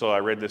 And so I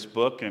read this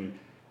book, and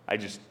I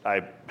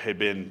had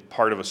been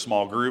part of a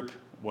small group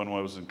when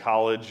I was in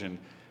college, and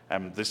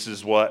this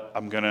is what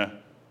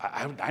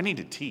I need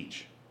to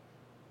teach.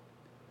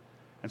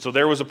 And so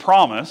there was a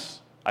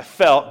promise. I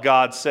felt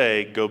God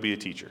say, go be a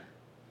teacher.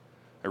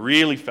 I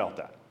really felt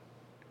that.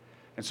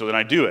 And so then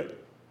I do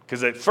it.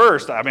 Because at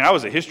first, I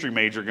was a history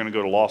major going to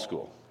go to law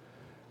school.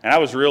 And I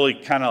was really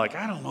kind of like,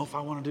 I don't know if I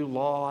want to do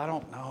law. I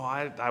don't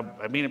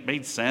know. It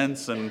made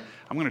sense, and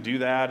I'm going to do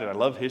that, and I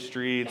love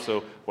history. And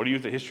so what do you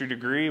with a history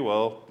degree?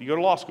 Well, you go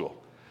to law school.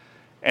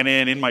 And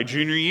then in my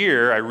junior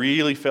year, I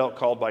really felt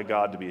called by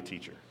God to be a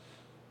teacher.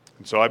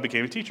 And so I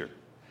became a teacher.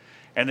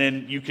 And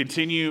then you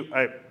continue.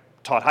 I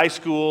taught high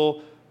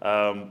school.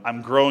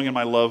 I'm growing in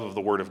my love of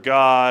the Word of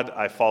God.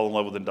 I fall in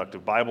love with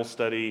inductive Bible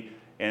study.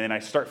 And then I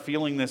start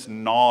feeling this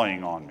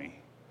gnawing on me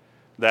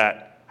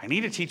that I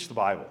need to teach the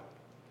Bible.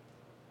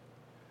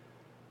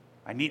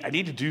 I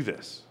need to do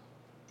this.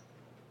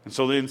 And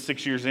so then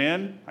 6 years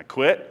in, I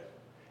quit,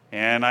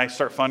 and I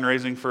start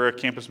fundraising for a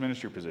campus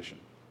ministry position.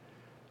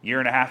 Year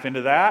and a half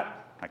into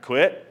that, I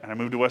quit, and I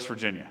moved to West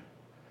Virginia.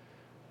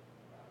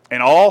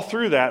 And all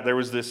through that, there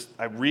was this,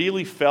 I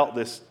really felt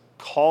this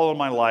call in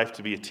my life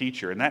to be a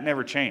teacher, and that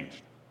never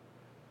changed.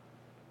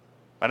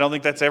 I don't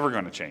think that's ever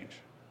going to change.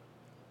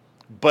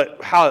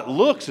 But how it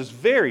looks is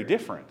very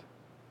different.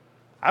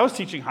 I was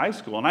teaching high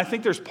school, and I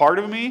think there's part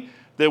of me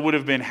that would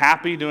have been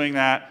happy doing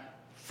that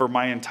for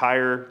my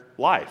entire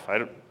life.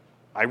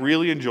 I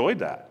really enjoyed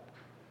that.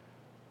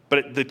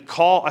 But the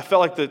call, I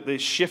felt like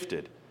it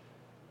shifted.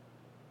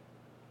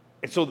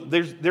 And so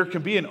there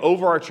can be an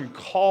overarching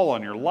call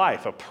on your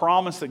life, a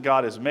promise that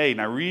God has made.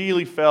 And I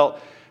really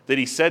felt that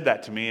he said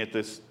that to me at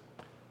this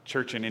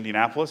church in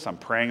Indianapolis. I'm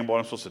praying about what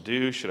I'm supposed to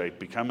do. Should I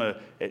become a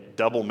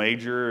double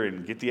major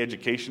and get the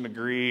education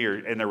degree?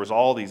 And there was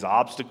all these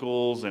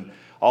obstacles and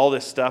all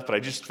this stuff. But I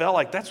just felt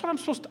like that's what I'm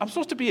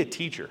supposed to be a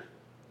teacher.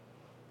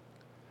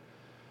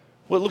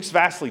 Well, it looks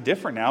vastly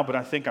different now, but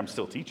I think I'm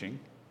still teaching.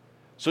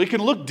 So it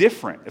can look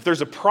different. If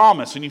there's a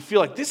promise and you feel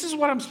like this is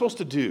what I'm supposed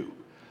to do,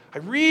 I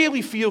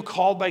really feel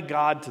called by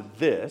God to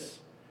this,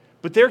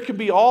 but there can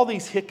be all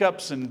these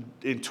hiccups and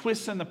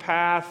twists in the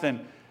path,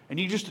 and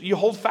you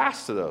hold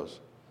fast to those.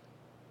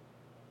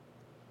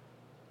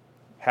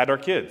 Had our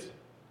kids.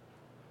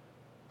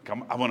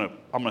 I'm going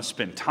to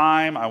spend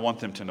time. I want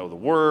them to know the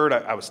Word.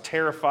 I was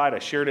terrified. I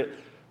shared it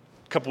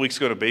a couple weeks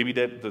ago to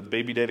the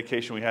baby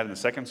dedication we had in the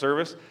second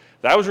service.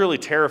 That I was really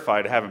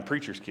terrified of having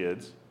preacher's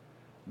kids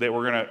that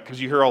were going to,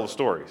 because you hear all the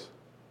stories.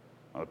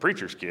 The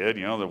preacher's kid,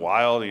 the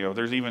wild,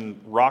 there's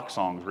even rock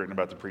songs written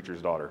about the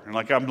preacher's daughter. And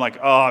I'm like,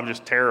 oh, I'm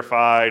just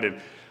terrified.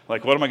 And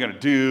what am I going to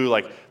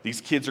do?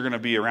 These kids are going to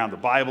be around the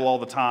Bible all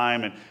the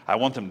time, and I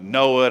want them to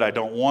know it. I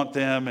don't want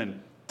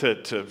them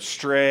to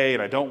stray,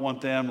 and I don't want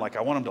them,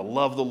 I want them to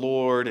love the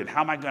Lord. And how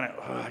am I going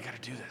to, I got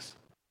to do this.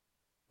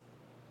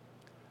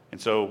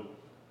 And so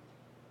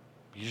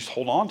you just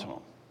hold on to them.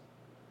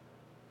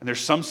 And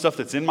there's some stuff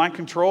that's in my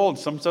control and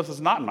some stuff that's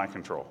not in my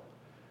control.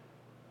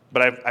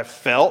 But I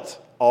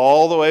felt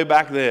all the way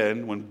back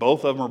then, when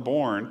both of them were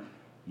born,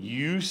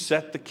 you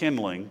set the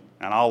kindling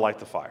and I'll light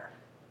the fire.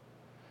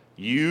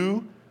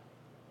 You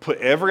put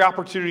every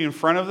opportunity in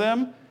front of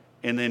them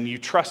and then you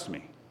trust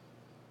me.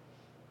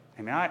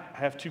 And now I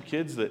have two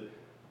kids that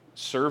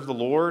serve the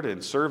Lord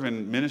and serve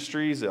in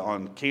ministries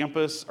on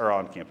campus,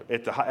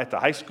 at the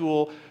high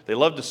school. They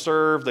love to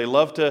serve,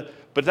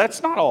 but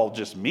that's not all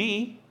just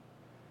me.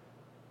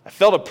 I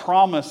felt a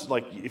promise,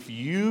 if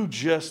you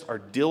just are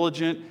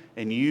diligent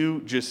and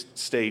you just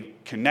stay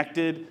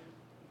connected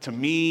to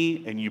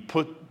me and you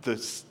put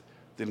this,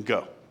 then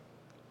go.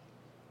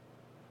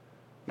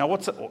 Now,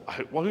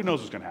 who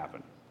knows what's going to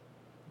happen?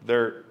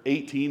 They're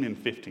 18 and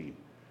 15.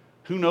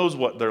 Who knows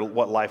what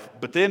life,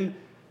 but then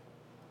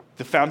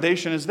the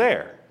foundation is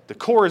there. The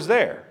core is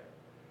there.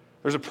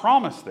 There's a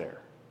promise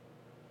there.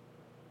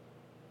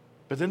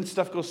 But then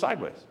stuff goes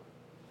sideways.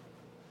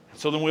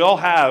 So then we all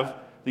have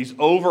these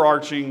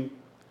overarching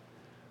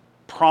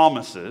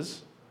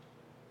promises.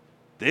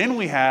 Then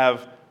we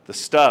have the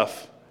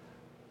stuff,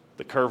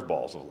 the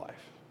curveballs of life.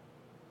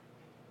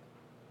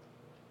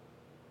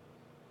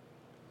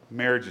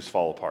 Marriages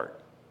fall apart.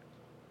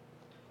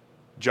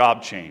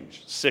 Job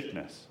change,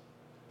 sickness,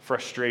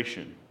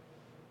 frustration,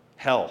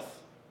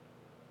 health,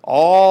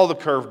 all the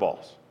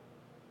curveballs.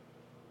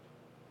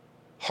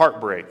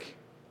 Heartbreak,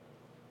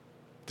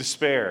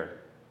 despair.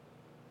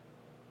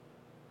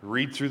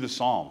 Read through the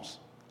Psalms.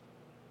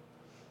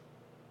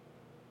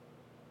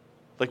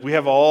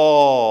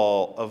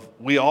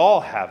 We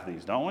all have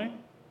these, don't we?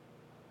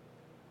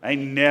 I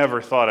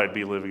never thought I'd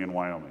be living in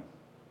Wyoming.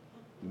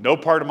 No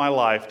part of my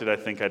life did I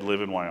think I'd live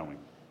in Wyoming.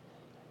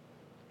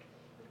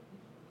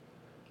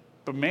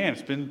 But man,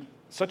 it's been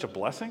such a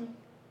blessing.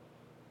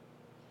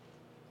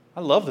 I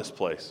love this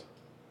place.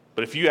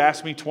 But if you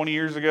asked me 20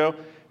 years ago,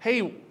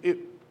 hey,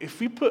 if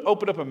we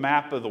open up a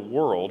map of the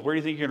world, where do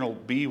you think you're going to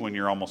be when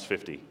you're almost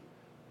 50?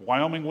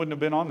 Wyoming wouldn't have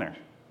been on there.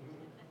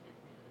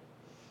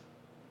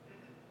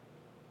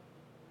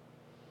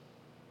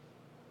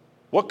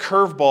 What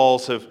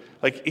curveballs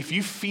if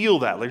you feel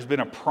that there's been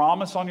a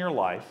promise on your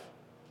life,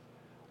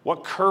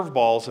 what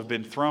curveballs have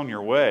been thrown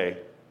your way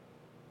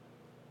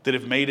that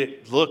have made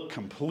it look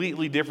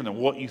completely different than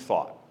what you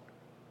thought?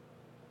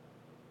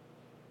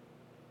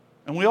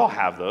 And we all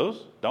have those,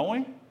 don't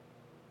we?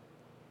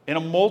 In a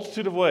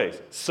multitude of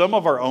ways. Some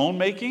of our own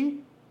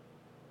making,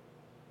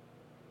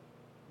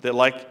 that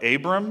like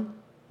Abram,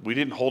 we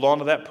didn't hold on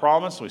to that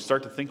promise, and we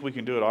start to think we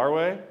can do it our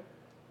way,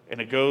 and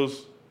it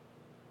goes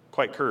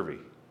quite curvy.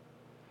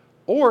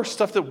 Or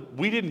stuff that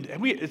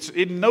it's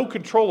in no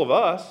control of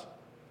us,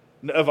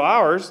 of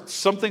ours.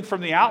 Something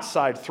from the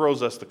outside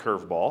throws us the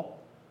curveball,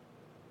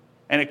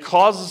 and it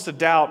causes us to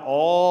doubt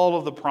all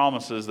of the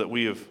promises that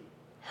we have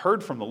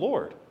heard from the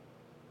Lord.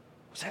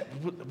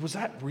 Was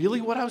that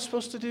really what I was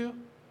supposed to do?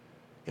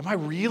 Am I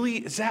really?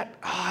 Is that?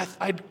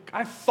 I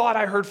thought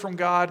I heard from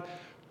God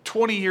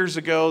 20 years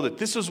ago that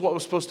this is what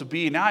was supposed to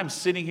be. Now I'm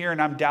sitting here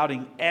and I'm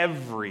doubting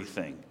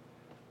everything.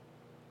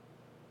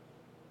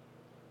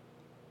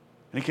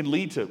 And it can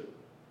lead to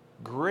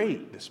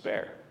great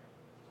despair.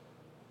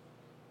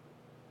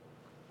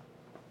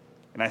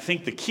 And I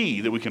think the key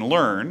that we can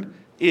learn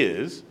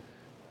is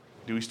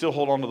Do we still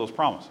hold on to those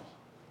promises?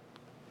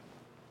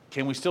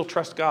 Can we still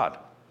trust God?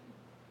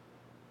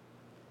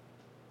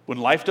 When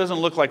life doesn't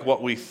look like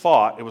what we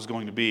thought it was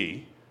going to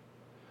be,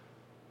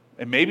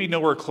 and maybe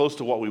nowhere close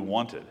to what we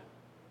wanted,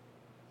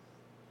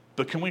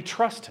 but can we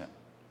trust Him?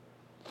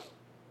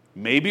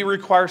 Maybe it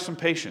requires some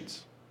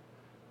patience.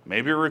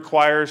 Maybe it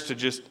requires to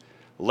just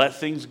let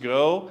things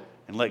go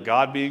and let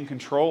God be in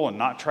control and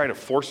not try to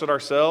force it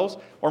ourselves.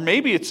 Or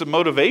maybe it's a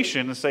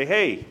motivation to say,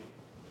 hey,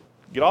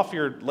 get off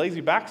your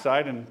lazy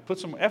backside and put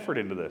some effort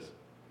into this.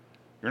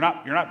 You're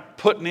not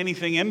putting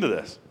anything into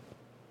this.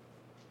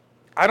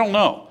 I don't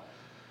know.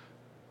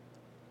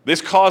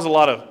 This caused a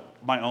lot of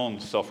my own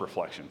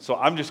self-reflection. So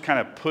I'm just kind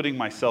of putting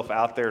myself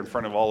out there in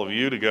front of all of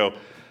you to go,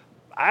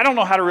 I don't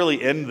know how to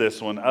really end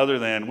this one other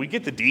than we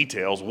get the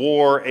details.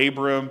 War,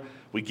 Abram,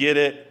 we get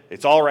it.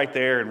 It's all right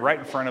there and right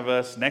in front of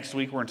us. Next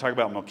week we're going to talk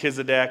about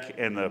Melchizedek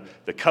and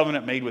the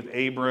covenant made with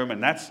Abram,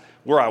 and that's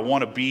where I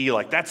want to be.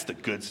 Like, that's the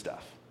good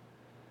stuff.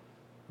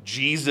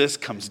 Jesus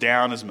comes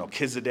down as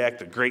Melchizedek,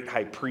 the great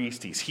high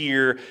priest. He's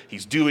here.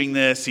 He's doing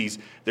this.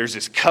 There's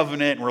this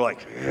covenant, and we're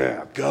like,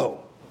 yeah,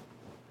 go.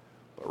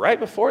 But right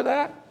before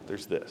that,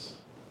 there's this.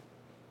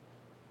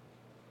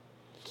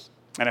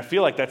 And I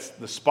feel like that's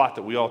the spot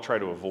that we all try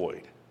to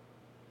avoid.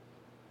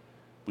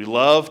 We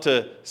love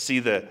to see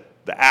the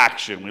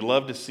action. We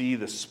love to see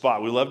the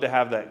spot. We love to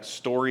have that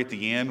story at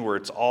the end where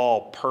it's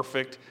all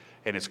perfect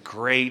and it's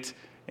great,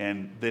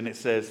 and then it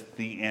says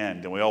the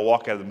end. And we all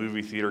walk out of the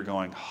movie theater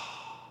going,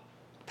 oh,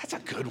 that's a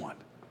good one.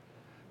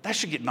 That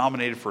should get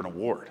nominated for an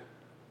award.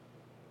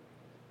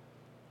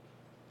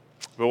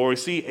 But where we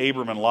see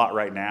Abram and Lot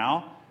right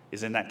now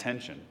is in that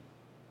tension.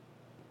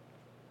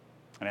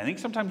 And I think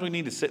sometimes we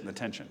need to sit in the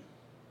tension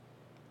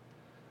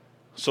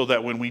so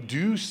that when we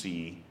do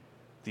see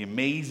the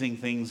amazing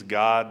things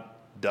God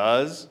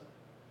does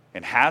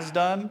and has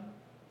done,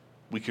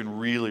 we can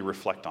really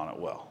reflect on it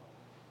well.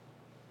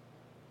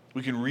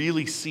 We can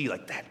really see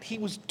like that. He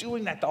was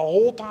doing that the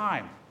whole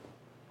time.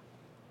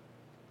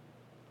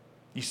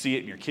 You see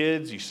it in your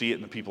kids. You see it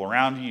in the people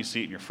around you. You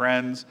see it in your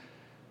friends.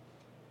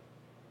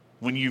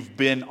 When you've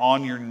been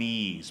on your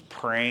knees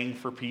praying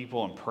for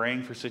people and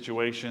praying for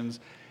situations,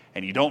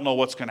 and you don't know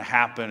what's going to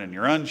happen, and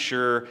you're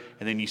unsure,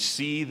 and then you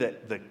see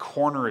that the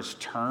corner is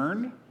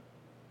turned,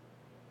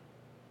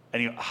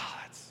 and you go,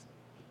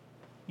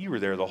 you were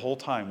there the whole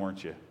time,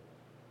 weren't you?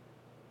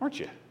 Weren't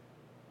you?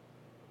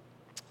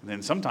 And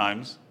then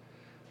sometimes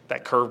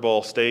that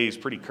curveball stays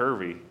pretty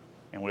curvy,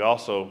 and we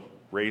also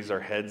raise our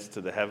heads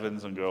to the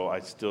heavens and go, I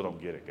still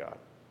don't get it, God.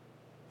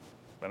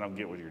 I don't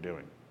get what you're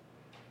doing.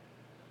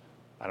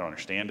 I don't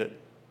understand it.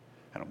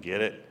 I don't get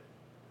it.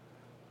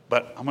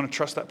 But I'm going to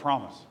trust that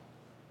promise.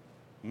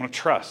 I'm going to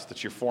trust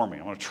that you're for me.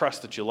 I'm going to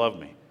trust that you love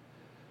me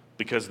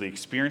because of the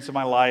experience of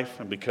my life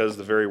and because of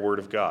the very word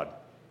of God.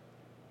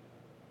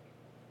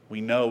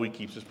 We know He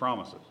keeps His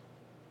promises.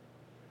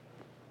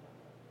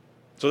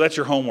 So that's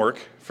your homework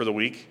for the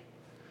week.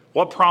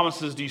 What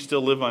promises do you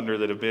still live under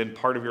that have been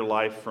part of your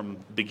life from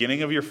the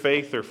beginning of your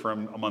faith or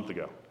from a month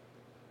ago?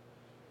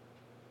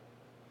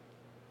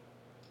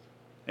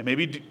 And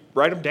maybe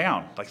write them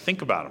down, like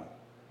think about them.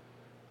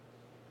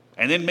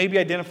 And then maybe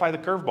identify the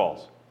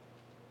curveballs.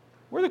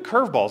 Where are the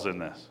curveballs in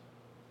this?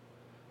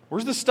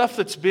 Where's the stuff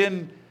that's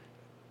been,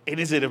 and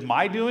is it of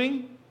my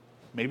doing?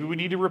 Maybe we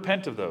need to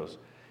repent of those.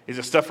 Is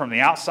it stuff from the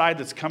outside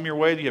that's come your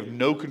way that you have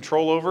no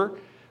control over?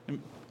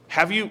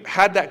 Have you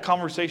had that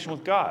conversation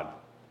with God?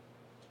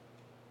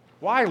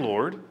 Why,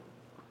 Lord?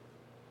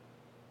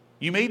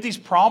 You made these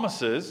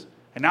promises,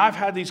 and now I've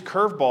had these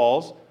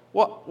curveballs.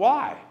 What?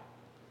 Why?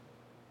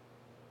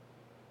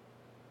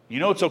 You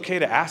know it's okay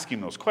to ask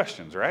Him those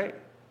questions, right?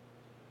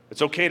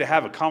 It's okay to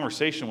have a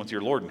conversation with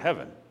your Lord in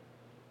heaven.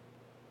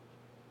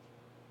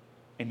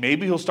 And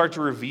maybe He'll start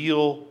to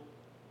reveal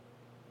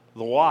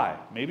the why.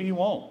 Maybe He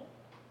won't.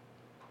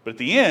 But at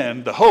the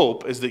end, the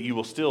hope is that you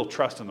will still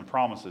trust in the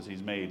promises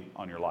He's made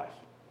on your life.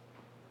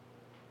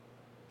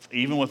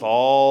 Even with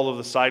all of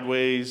the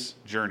sideways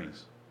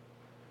journeys.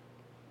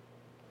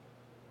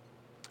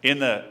 In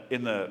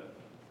the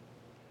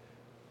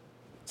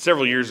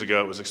several years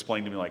ago, it was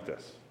explained to me like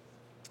this.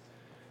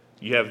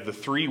 You have the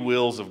three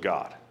wills of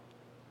God.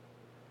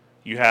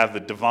 You have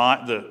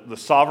the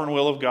sovereign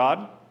will of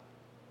God,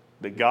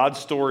 that God's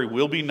story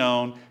will be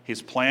known,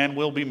 His plan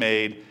will be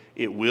made,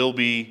 it will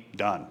be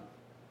done.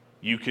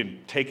 You can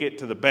take it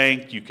to the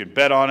bank, you can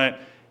bet on it,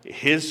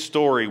 His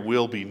story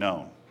will be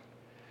known.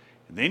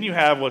 And then you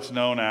have what's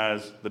known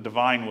as the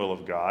divine will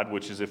of God,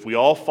 which is if we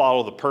all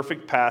follow the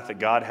perfect path that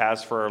God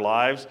has for our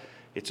lives,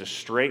 it's a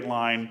straight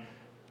line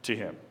to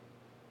Him.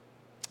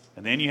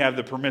 And then you have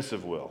the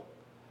permissive will,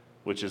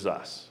 which is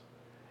us,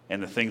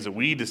 and the things that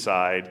we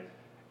decide,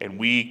 and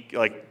we,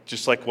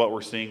 just like what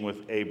we're seeing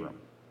with Abram.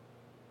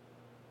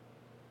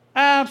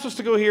 I'm supposed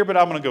to go here, but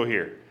I'm going to go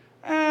here.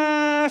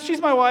 She's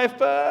my wife,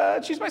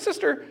 but she's my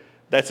sister.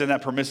 That's in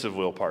that permissive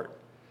will part,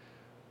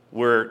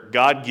 where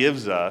God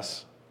gives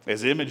us,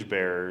 as image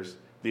bearers,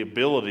 the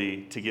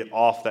ability to get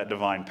off that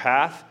divine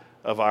path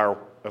of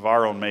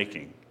our own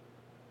making.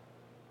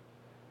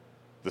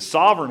 The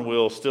sovereign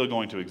will is still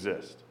going to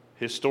exist.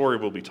 His story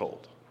will be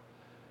told.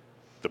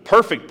 The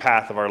perfect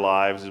path of our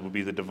lives would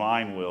be the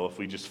divine will if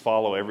we just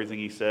follow everything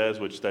he says,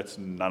 which that's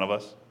none of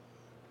us.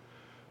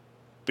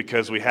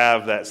 Because we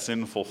have that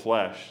sinful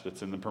flesh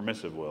that's in the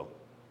permissive will.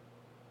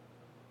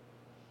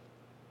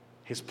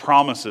 His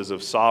promises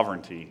of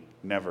sovereignty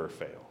never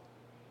fail.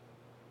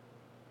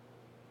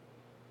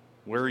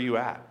 Where are you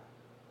at?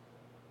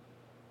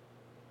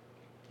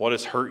 What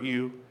has hurt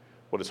you?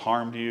 What has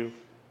harmed you?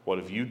 What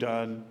have you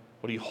done?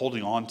 What are you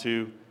holding on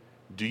to?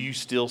 Do you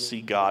still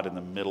see God in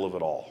the middle of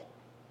it all?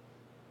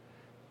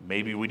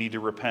 Maybe we need to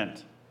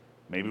repent.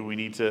 Maybe we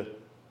need to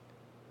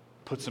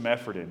put some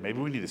effort in. Maybe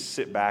we need to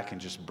sit back and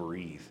just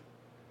breathe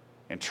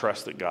and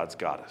trust that God's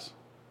got us.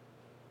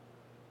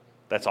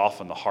 That's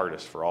often the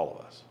hardest for all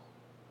of us,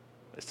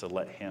 is to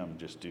let him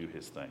just do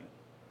his thing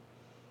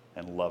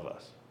and love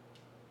us.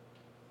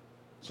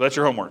 So that's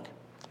your homework.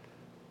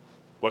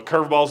 What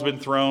curveball's been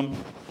thrown,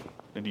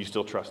 and do you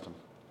still trust him?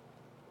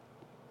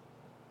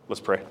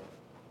 Let's pray.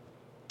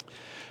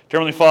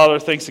 Heavenly Father,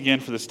 thanks again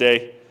for this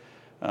day.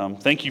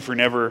 Thank you for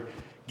never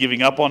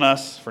giving up on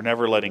us, for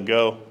never letting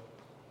go.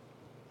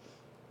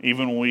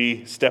 Even when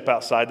we step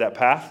outside that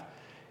path,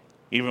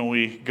 even when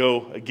we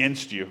go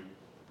against you,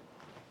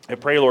 I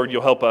pray, Lord,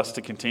 you'll help us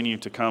to continue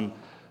to come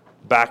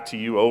back to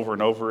you over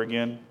and over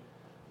again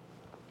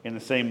in the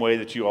same way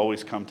that you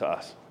always come to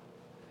us.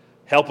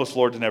 Help us,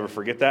 Lord, to never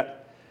forget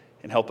that,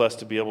 and help us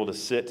to be able to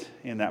sit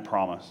in that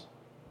promise.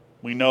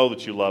 We know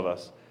that you love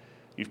us.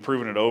 You've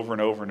proven it over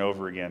and over and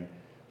over again.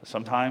 But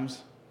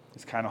sometimes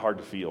it's kind of hard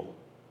to feel.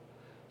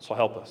 So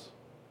help us.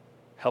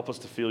 Help us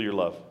to feel your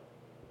love.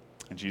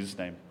 In Jesus'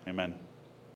 name, amen.